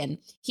Chicken,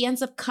 he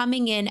ends up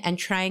coming in and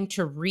trying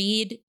to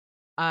read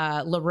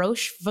La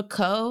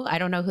Rochefoucauld. I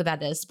don't know who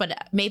that is,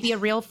 but maybe a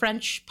real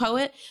French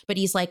poet. But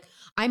he's like,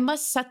 I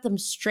must set them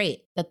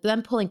straight that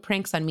them pulling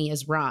pranks on me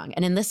is wrong.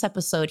 And in this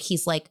episode,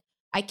 he's like,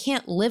 I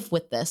can't live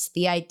with this.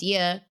 The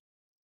idea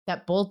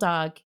that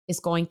Bulldog is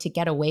going to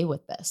get away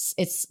with this.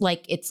 It's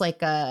like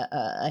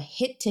a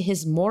hit to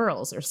his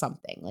morals or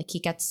something. Like he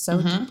gets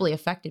so deeply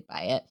affected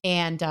by it.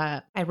 And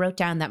I wrote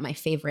down that my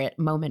favorite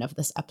moment of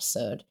this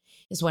episode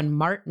is when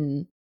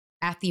Martin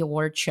at the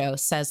award show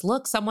says,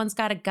 look, someone's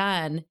got a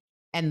gun.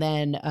 And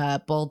then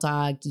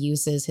Bulldog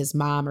uses his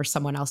mom or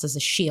someone else as a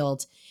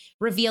shield,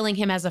 revealing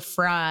him as a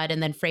fraud.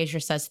 And then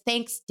Frasier says,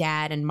 thanks,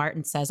 Dad. And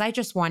Martin says, I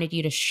just wanted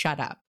you to shut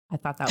up. I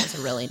thought that was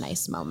a really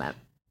nice moment.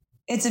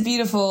 It's a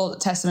beautiful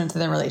testament to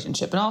their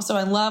relationship. And also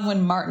I love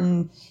when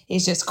Martin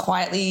is just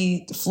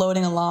quietly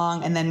floating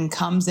along and then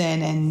comes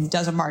in and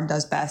does what Martin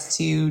does best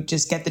to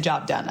just get the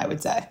job done, I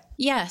would say.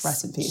 Yes.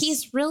 Rest in peace.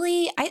 He's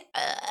really, I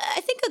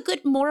think, a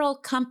good moral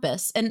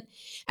compass. And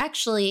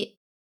actually,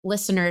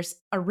 listeners,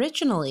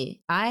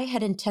 originally, I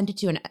had intended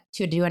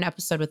to do an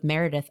episode with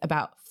Meredith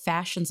about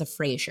fashions of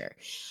Frasier.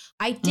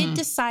 I did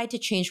decide to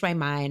change my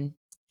mind.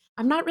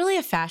 I'm not really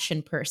a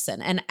fashion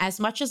person. And as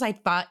much as I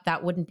thought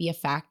that wouldn't be a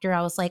factor,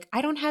 I was like,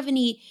 I don't have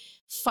any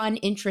fun,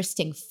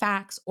 interesting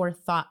facts or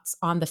thoughts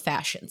on the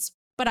fashions.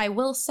 But I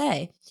will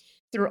say,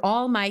 through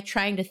all my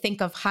trying to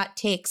think of hot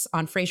takes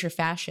on Frasier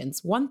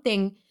fashions, one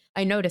thing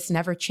I noticed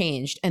never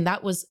changed, and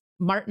that was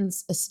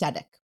Martin's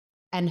aesthetic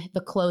and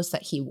the clothes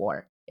that he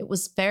wore. It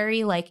was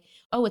very like,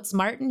 oh, it's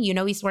Martin. You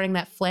know, he's wearing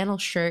that flannel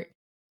shirt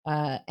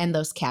and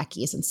those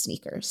khakis and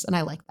sneakers. And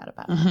I like that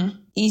about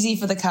him. Easy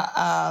for the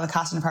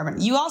costume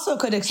department. You also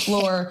could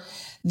explore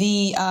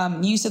the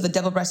use of the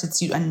double-breasted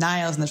suit on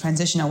Niles and the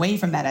transition away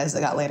from that as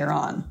it got later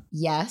on.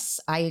 Yes,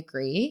 I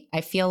agree.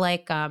 I feel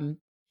like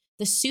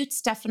the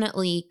suits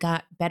definitely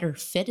got better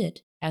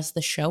fitted as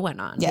the show went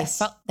on.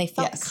 Yes. They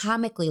felt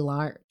comically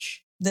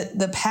large.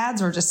 The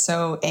pads were just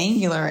so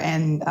angular,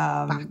 and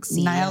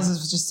boxy, Niles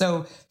was just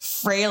so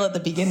frail at the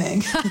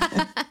beginning.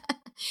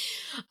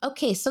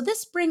 Okay, so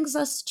this brings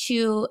us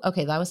to,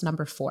 okay, that was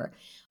number 4.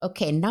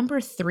 Okay,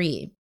 number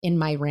 3 in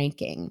my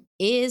ranking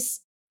is,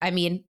 I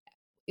mean,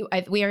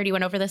 we already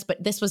went over this,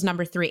 but this was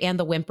number 3, and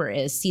The Whimper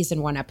is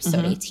season 1,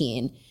 episode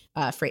 18.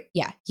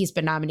 He's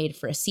been nominated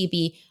for a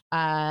CB.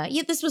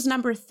 This was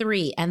number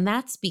 3, and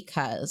that's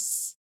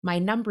because my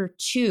number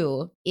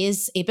 2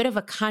 is a bit of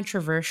a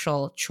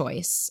controversial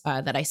choice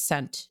that I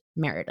sent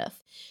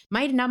Meredith.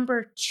 My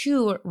number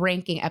 2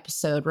 ranking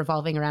episode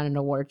revolving around an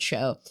award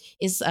show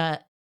is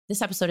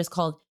this episode is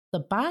called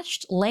The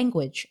Botched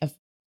Language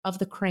of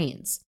the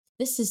Cranes.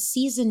 This is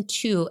season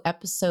 2,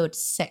 episode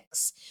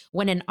 6.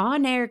 When an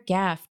on-air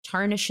gaffe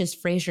tarnishes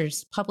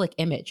Frasier's public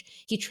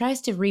image, he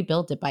tries to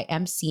rebuild it by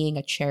emceeing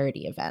a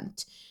charity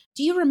event.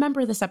 Do you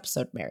remember this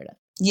episode, Meredith?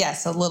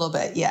 Yes, a little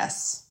bit.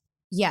 Yes.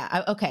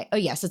 Yeah. Okay. Oh,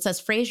 yes. It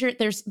says Frasier.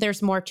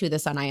 There's more to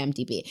this on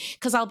IMDb.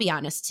 Because I'll be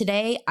honest,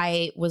 today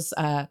I was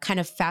kind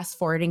of fast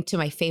forwarding to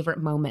my favorite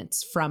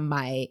moments from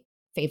my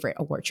favorite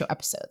award show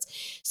episodes.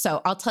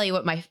 So I'll tell you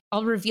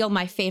I'll reveal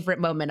my favorite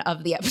moment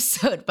of the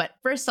episode. But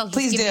first, I'll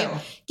just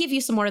give you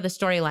some more of the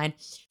storyline.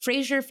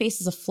 Frasier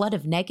faces a flood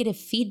of negative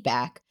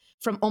feedback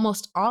from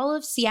almost all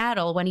of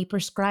Seattle when he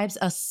prescribes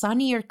a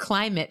sunnier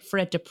climate for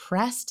a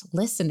depressed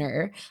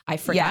listener. I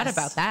forgot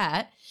about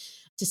that.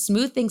 To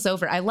smooth things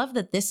over, I love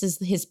that this is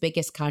his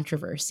biggest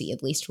controversy,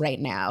 at least right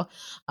now,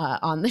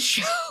 on the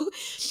show.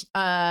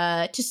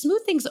 To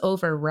smooth things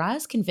over,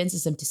 Roz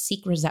convinces him to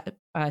seek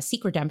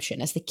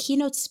redemption as the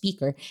keynote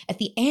speaker at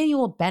the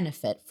annual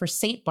benefit for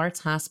St.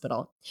 Bart's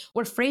Hospital,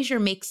 where Frasier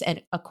makes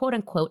a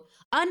quote-unquote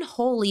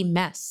unholy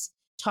mess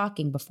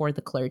talking before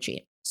the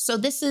clergy. So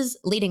this is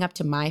leading up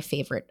to my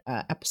favorite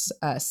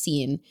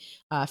scene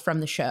from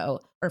the show,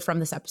 or from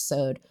this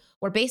episode,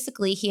 where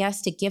basically he has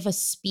to give a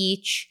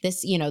speech.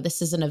 This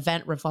is an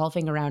event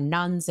revolving around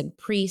nuns and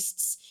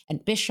priests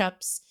and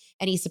bishops,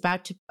 and he's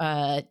about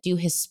to do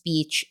his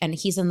speech, and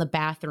he's in the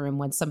bathroom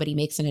when somebody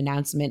makes an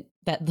announcement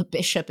that the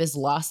bishop is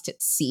lost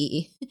at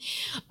sea.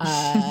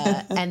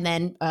 And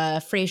then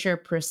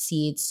Frasier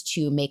proceeds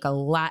to make a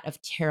lot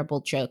of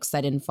terrible jokes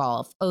that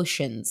involve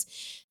oceans,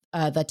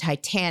 the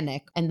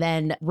Titanic. And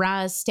then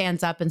Roz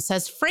stands up and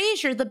says,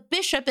 Frasier, the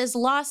bishop is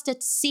lost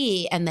at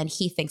sea. And then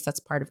he thinks that's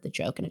part of the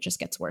joke, and it just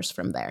gets worse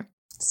from there.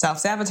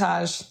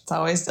 Self-sabotage.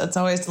 It's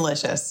always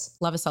delicious.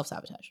 Love a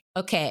self-sabotage.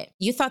 Okay.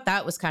 You thought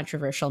that was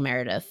controversial,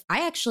 Meredith.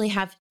 I actually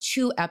have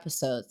 2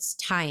 episodes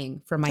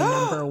tying for my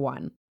number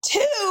 1.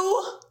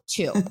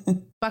 2.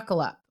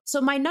 Buckle up.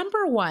 So my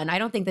number 1, I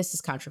don't think this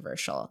is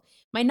controversial.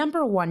 My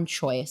number 1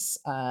 choice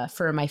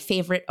for my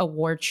favorite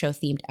award show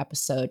themed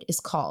episode is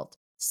called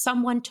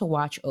Someone to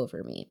Watch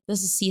Over Me.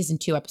 This is season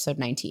 2, episode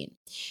 19.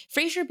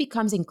 Frasier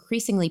becomes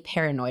increasingly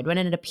paranoid when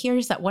it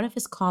appears that one of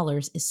his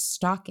callers is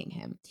stalking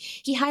him.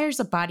 He hires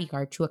a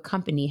bodyguard to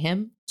accompany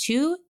him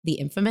to the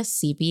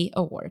infamous CB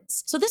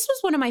Awards. So this was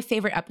one of my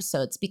favorite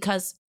episodes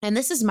because, and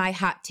this is my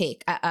hot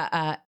take,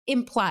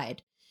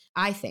 implied,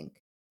 I think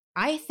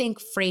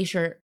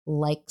Frasier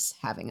likes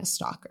having a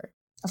stalker.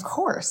 Of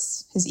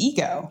course, his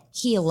ego.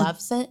 He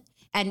loves it.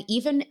 And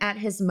even at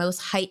his most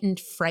heightened,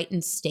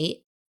 frightened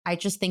state, I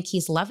just think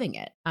he's loving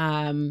it.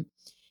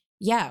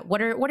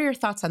 What are your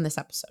thoughts on this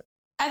episode?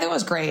 I think it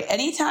was great.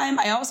 Anytime,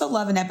 I also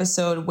love an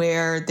episode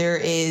where there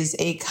is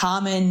a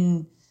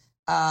common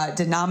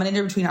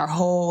denominator between our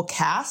whole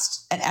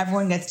cast, and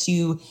everyone gets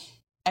to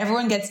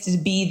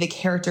be the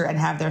character and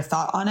have their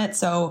thought on it.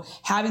 So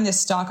having this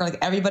stalker, like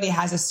everybody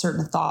has a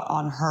certain thought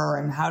on her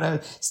and how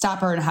to stop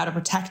her and how to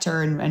protect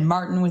her. And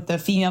Martin with the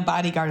female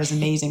bodyguard is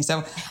amazing.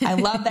 So I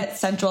love that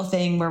central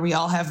thing where we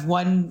all have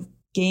one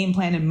game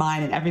plan in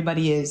mind and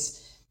everybody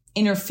is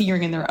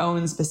interfering in their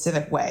own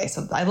specific way.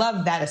 So I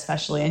love that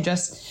especially. And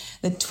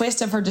just the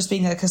twist of her just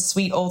being like a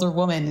sweet older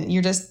woman.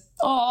 You're just,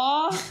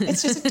 aw,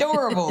 it's just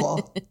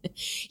adorable.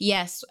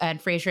 Yes.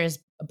 And Frasier has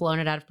blown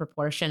it out of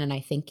proportion. And I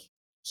think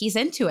he's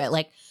into it.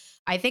 Like,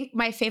 I think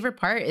my favorite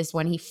part is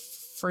when he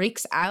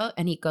freaks out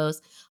and he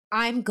goes,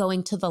 I'm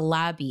going to the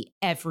lobby,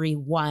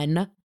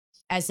 everyone.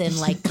 As in,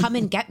 like, come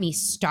and get me,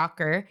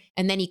 stalker.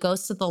 And then he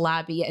goes to the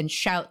lobby and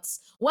shouts,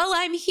 well,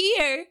 I'm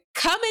here.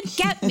 Come and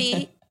get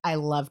me. I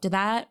loved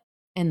that.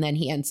 And then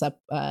he ends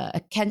up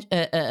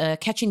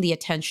catching the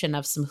attention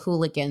of some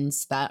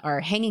hooligans that are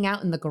hanging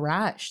out in the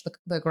garage,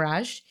 the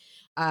garage,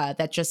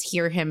 that just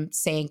hear him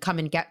saying, "Come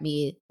and get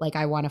me, like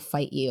I want to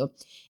fight you."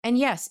 And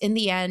yes, in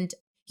the end,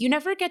 you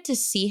never get to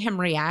see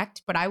him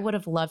react, but I would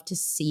have loved to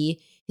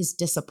see his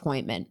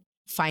disappointment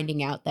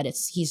finding out that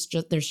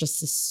there's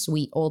just this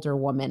sweet older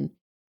woman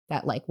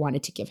that like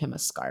wanted to give him a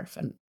scarf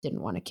and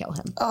didn't want to kill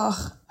him.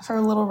 Oh,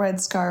 her little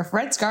red scarf.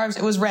 Red scarves.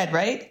 It was red,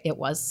 right? It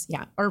was,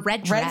 yeah. Or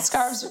red dress. Red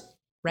scarves.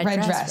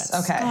 Red dress. Red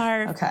okay.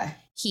 Scarf. Okay.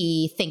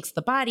 He thinks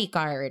the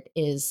bodyguard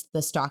is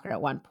the stalker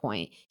at one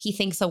point. He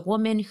thinks a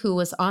woman who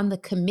was on the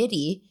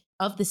committee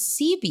of the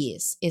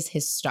Seabees is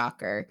his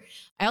stalker.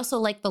 I also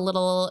like the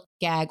little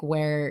gag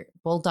where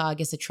Bulldog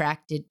is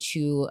attracted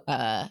to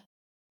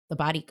the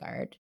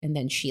bodyguard, and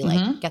then she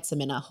like gets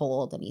him in a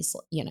hold, and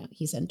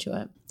he's into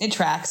it. It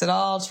tracks. It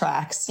all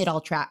tracks. It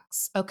all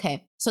tracks.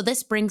 Okay. So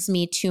this brings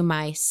me to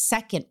my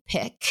second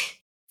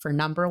pick for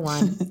number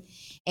one.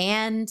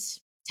 And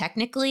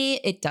technically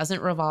it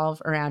doesn't revolve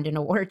around an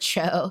award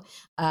show,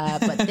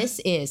 but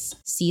this is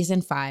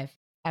season 5,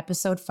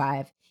 episode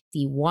 5,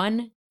 the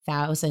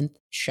 1000th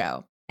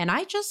show. And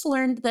I just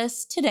learned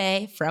this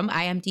today from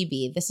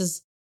IMDb. This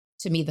is,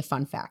 to me, the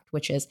fun fact,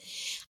 which is,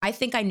 I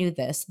think I knew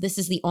this. This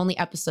is the only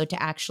episode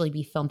to actually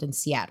be filmed in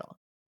Seattle.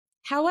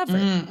 However,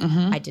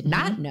 I did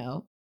not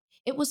know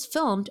it was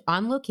filmed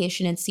on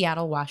location in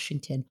Seattle,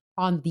 Washington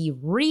on the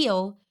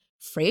real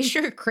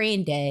Frasier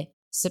Crane Day,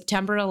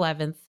 September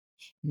 11th,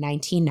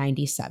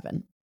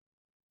 1997.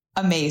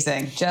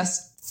 Amazing.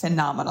 Just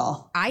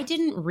phenomenal. I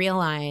didn't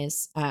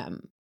realize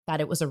that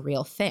it was a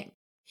real thing.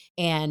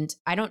 And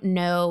I don't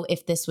know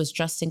if this was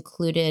just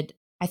included,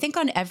 I think,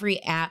 on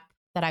every app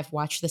that I've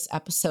watched this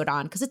episode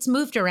on, because it's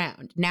moved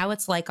around. Now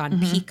it's like on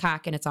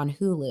Peacock and it's on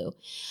Hulu.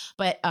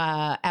 But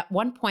at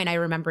one point, I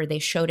remember they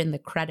showed in the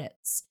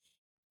credits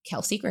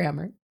Kelsey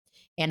Grammer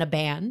and a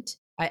band.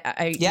 You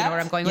know where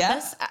I'm going with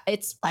this?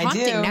 It's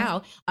haunting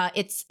now.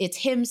 It's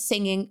him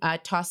singing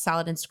Tossed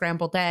Salad and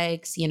Scrambled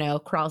Eggs,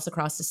 crawls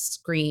across the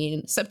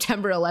screen,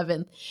 September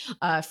 11th,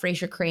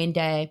 Frasier Crane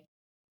Day.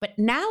 But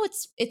now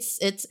it's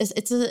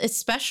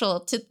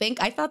special to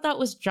think. I thought that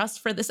was just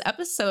for this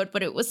episode,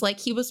 but it was like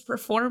he was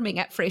performing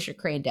at Frasier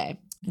Crane Day,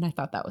 and I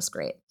thought that was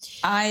great.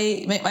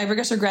 My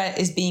biggest regret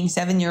is being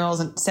 7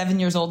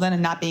 years old then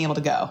and not being able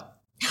to go.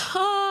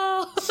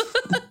 Oh,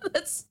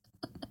 that's.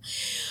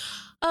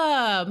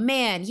 Oh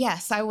man,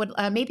 yes, I would.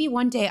 Maybe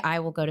one day I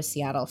will go to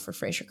Seattle for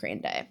Frasier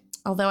Crane Day.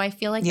 Although I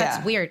feel like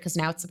that's weird because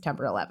now it's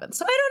September 11th.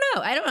 So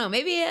I don't know.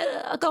 Maybe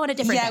I'll go on a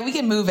different. Yeah, we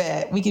can move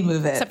it.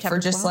 September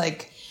for just 12th.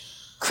 Like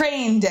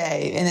Crane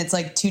Day, and it's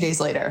like 2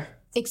 days later.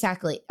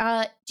 Exactly.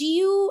 Do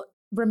you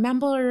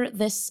remember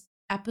this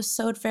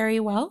episode very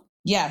well?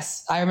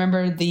 Yes, I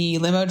remember the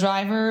limo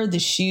driver, the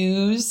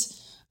shoes.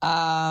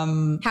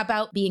 How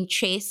about being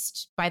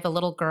chased by the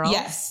little girl?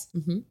 Yes.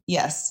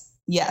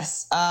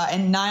 Yes.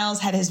 And Niles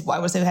had his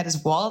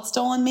wallet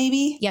stolen,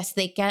 maybe? Yes,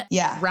 they get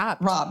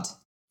robbed.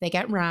 They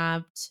get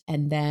robbed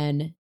and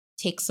then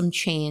take some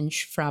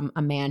change from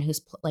a man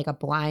who's like a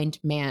blind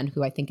man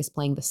who I think is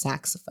playing the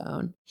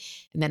saxophone.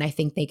 And then I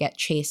think they get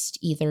chased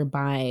either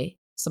by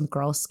some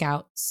Girl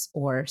Scouts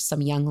or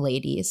some young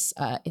ladies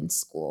in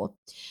school.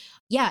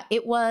 Yeah,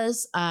 it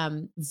was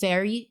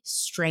very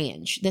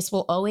strange. This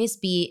will always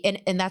be,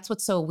 and that's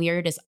what's so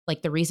weird is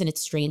like the reason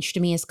it's strange to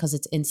me is because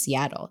it's in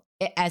Seattle,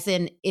 as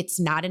in it's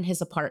not in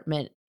his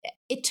apartment.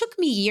 It took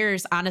me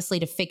years, honestly,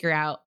 to figure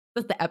out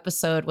that the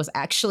episode was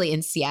actually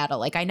in Seattle.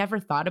 Like I never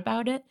thought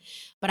about it,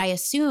 but I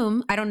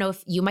assume, I don't know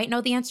if you might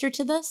know the answer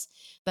to this,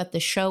 that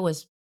the show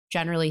was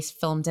generally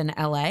filmed in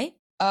LA.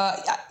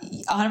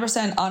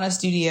 100% on a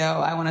studio.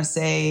 I want to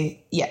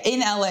say, in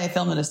LA,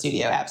 filmed in a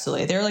studio.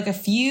 Absolutely. There are like a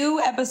few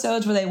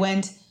episodes where they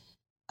went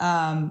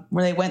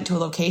to a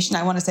location.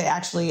 I want to say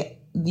actually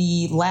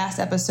the last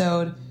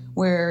episode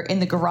where in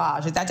the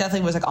garage, that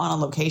definitely was like on a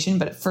location,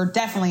 but for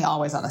definitely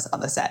always on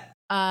the set.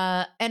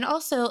 And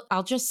also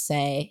I'll just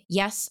say,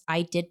 yes,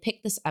 I did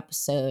pick this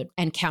episode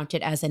and count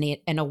it as an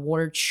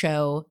award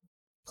show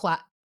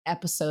plot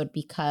episode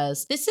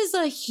because this is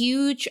a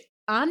huge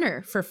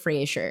honor for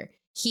Frasier.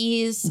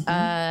 He's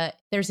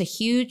there's a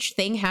huge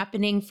thing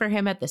happening for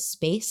him at the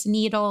Space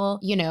Needle.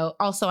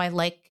 Also I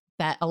like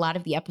that a lot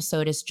of the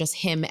episode is just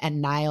him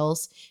and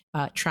Niles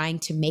trying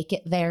to make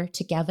it there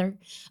together.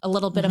 A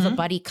little bit of a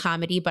buddy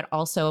comedy, but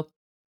also,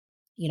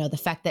 the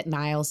fact that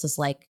Niles is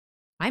like,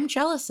 I'm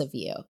jealous of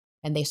you.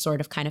 And they sort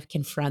of kind of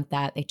confront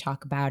that. They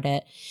talk about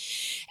it.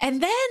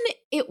 And then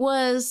it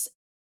was,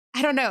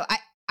 I don't know.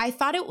 I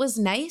thought it was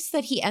nice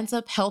that he ends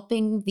up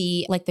helping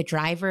the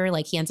driver.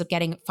 Like he ends up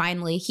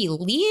he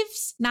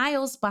leaves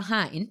Niles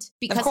behind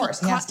because of course,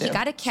 he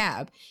got a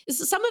cab.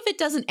 Some of it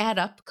doesn't add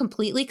up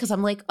completely because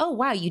I'm like, oh,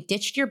 wow, you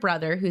ditched your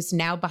brother who's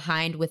now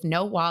behind with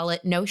no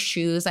wallet, no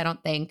shoes, I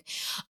don't think.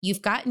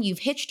 You've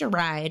hitched a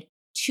ride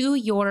to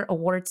your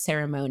award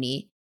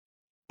ceremony.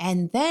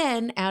 And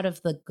then out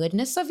of the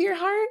goodness of your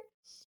heart,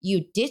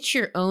 you ditch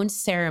your own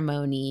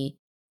ceremony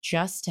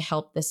just to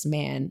help this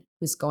man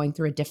who's going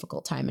through a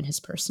difficult time in his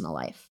personal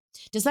life.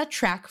 Does that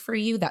track for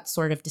you, that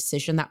sort of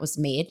decision that was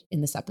made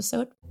in this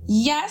episode?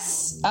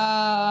 Yes,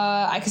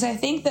 because I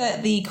think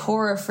that the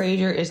core of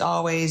Frasier is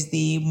always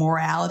the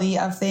morality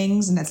of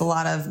things, and it's a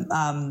lot of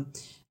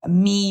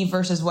me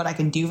versus what I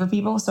can do for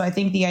people. So I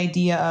think the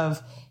idea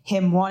of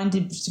him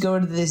wanting to go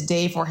to this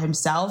day for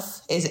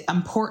himself is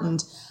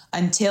important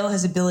until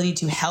his ability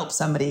to help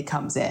somebody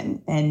comes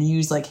in and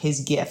use like his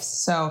gifts.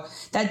 So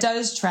that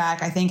does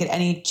track. I think at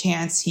any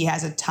chance he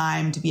has a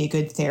time to be a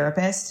good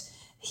therapist,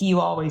 he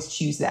will always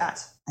choose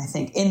that, I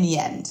think, in the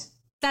end.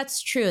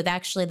 That's true.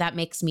 Actually, that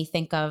makes me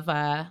think of,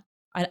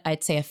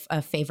 I'd say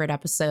a favorite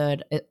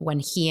episode when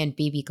he and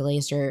BB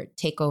Glazer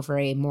take over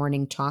a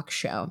morning talk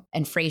show,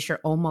 and Frasier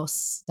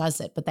almost does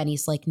it, but then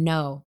he's like,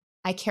 no,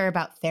 I care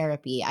about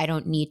therapy. I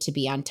don't need to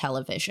be on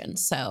television.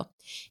 So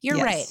you're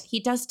right. He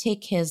does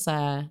take his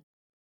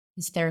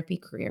therapy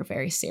career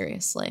very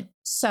seriously.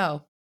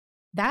 So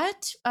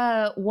that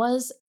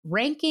was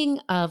ranking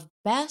of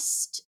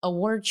best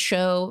award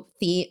show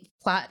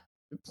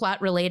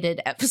plot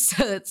related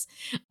episodes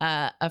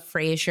of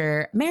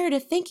Frasier.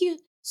 Meredith, thank you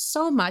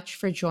so much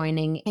for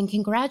joining, and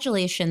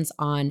congratulations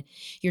on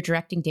your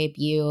directing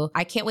debut.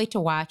 I can't wait to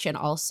watch, and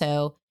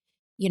also,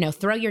 you know,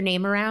 throw your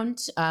name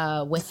around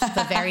with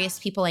the various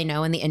people I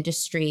know in the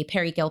industry,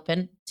 Perry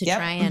Gilpin, to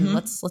try and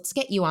let's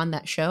get you on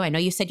that show. I know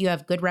you said you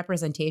have good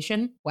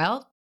representation.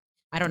 Well,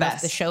 I don't know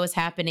if the show is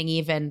happening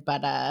even,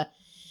 but I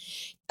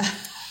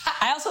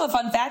also have a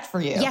fun fact for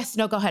you. Yes,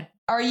 no, go ahead.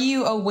 Are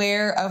you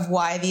aware of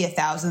why the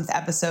 1000th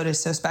episode is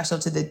so special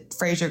to the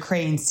Frasier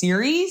Crane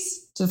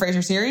series, to the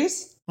Frasier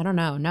series? I don't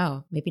know.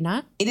 No, maybe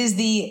not. It is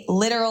the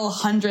literal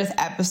 100th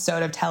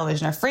episode of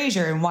television of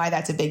Frasier, and why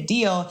that's a big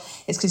deal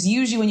is because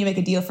usually when you make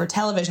a deal for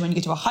television, when you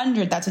get to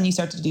 100, that's when you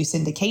start to do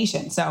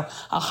syndication. So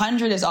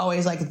 100 is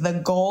always like the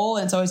goal,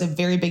 and it's always a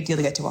very big deal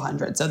to get to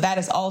 100. So that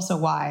is also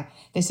why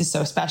this is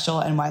so special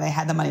and why they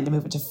had the money to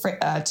move it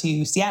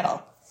to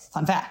Seattle.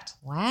 Fun fact.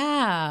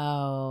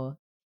 Wow.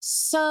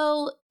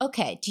 So,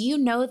 okay, do you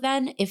know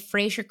then if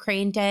Frasier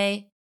Crane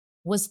Day,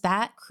 was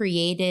that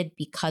created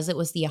because it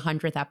was the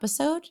 100th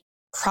episode?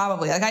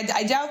 Probably. Like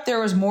I doubt there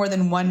was more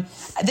than one.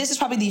 This is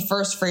probably the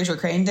first Frasier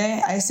Crane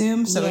Day, I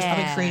assume. So it was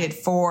probably created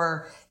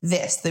for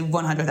this, the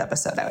 100th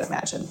episode, I would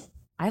imagine.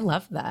 I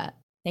love that.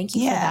 Thank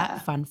you for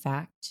that fun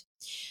fact.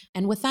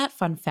 And with that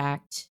fun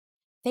fact,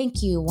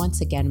 thank you once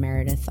again,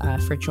 Meredith,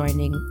 for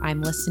joining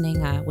I'm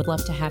Listening. Would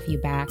love to have you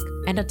back.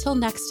 And until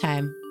next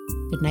time,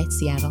 good night,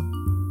 Seattle.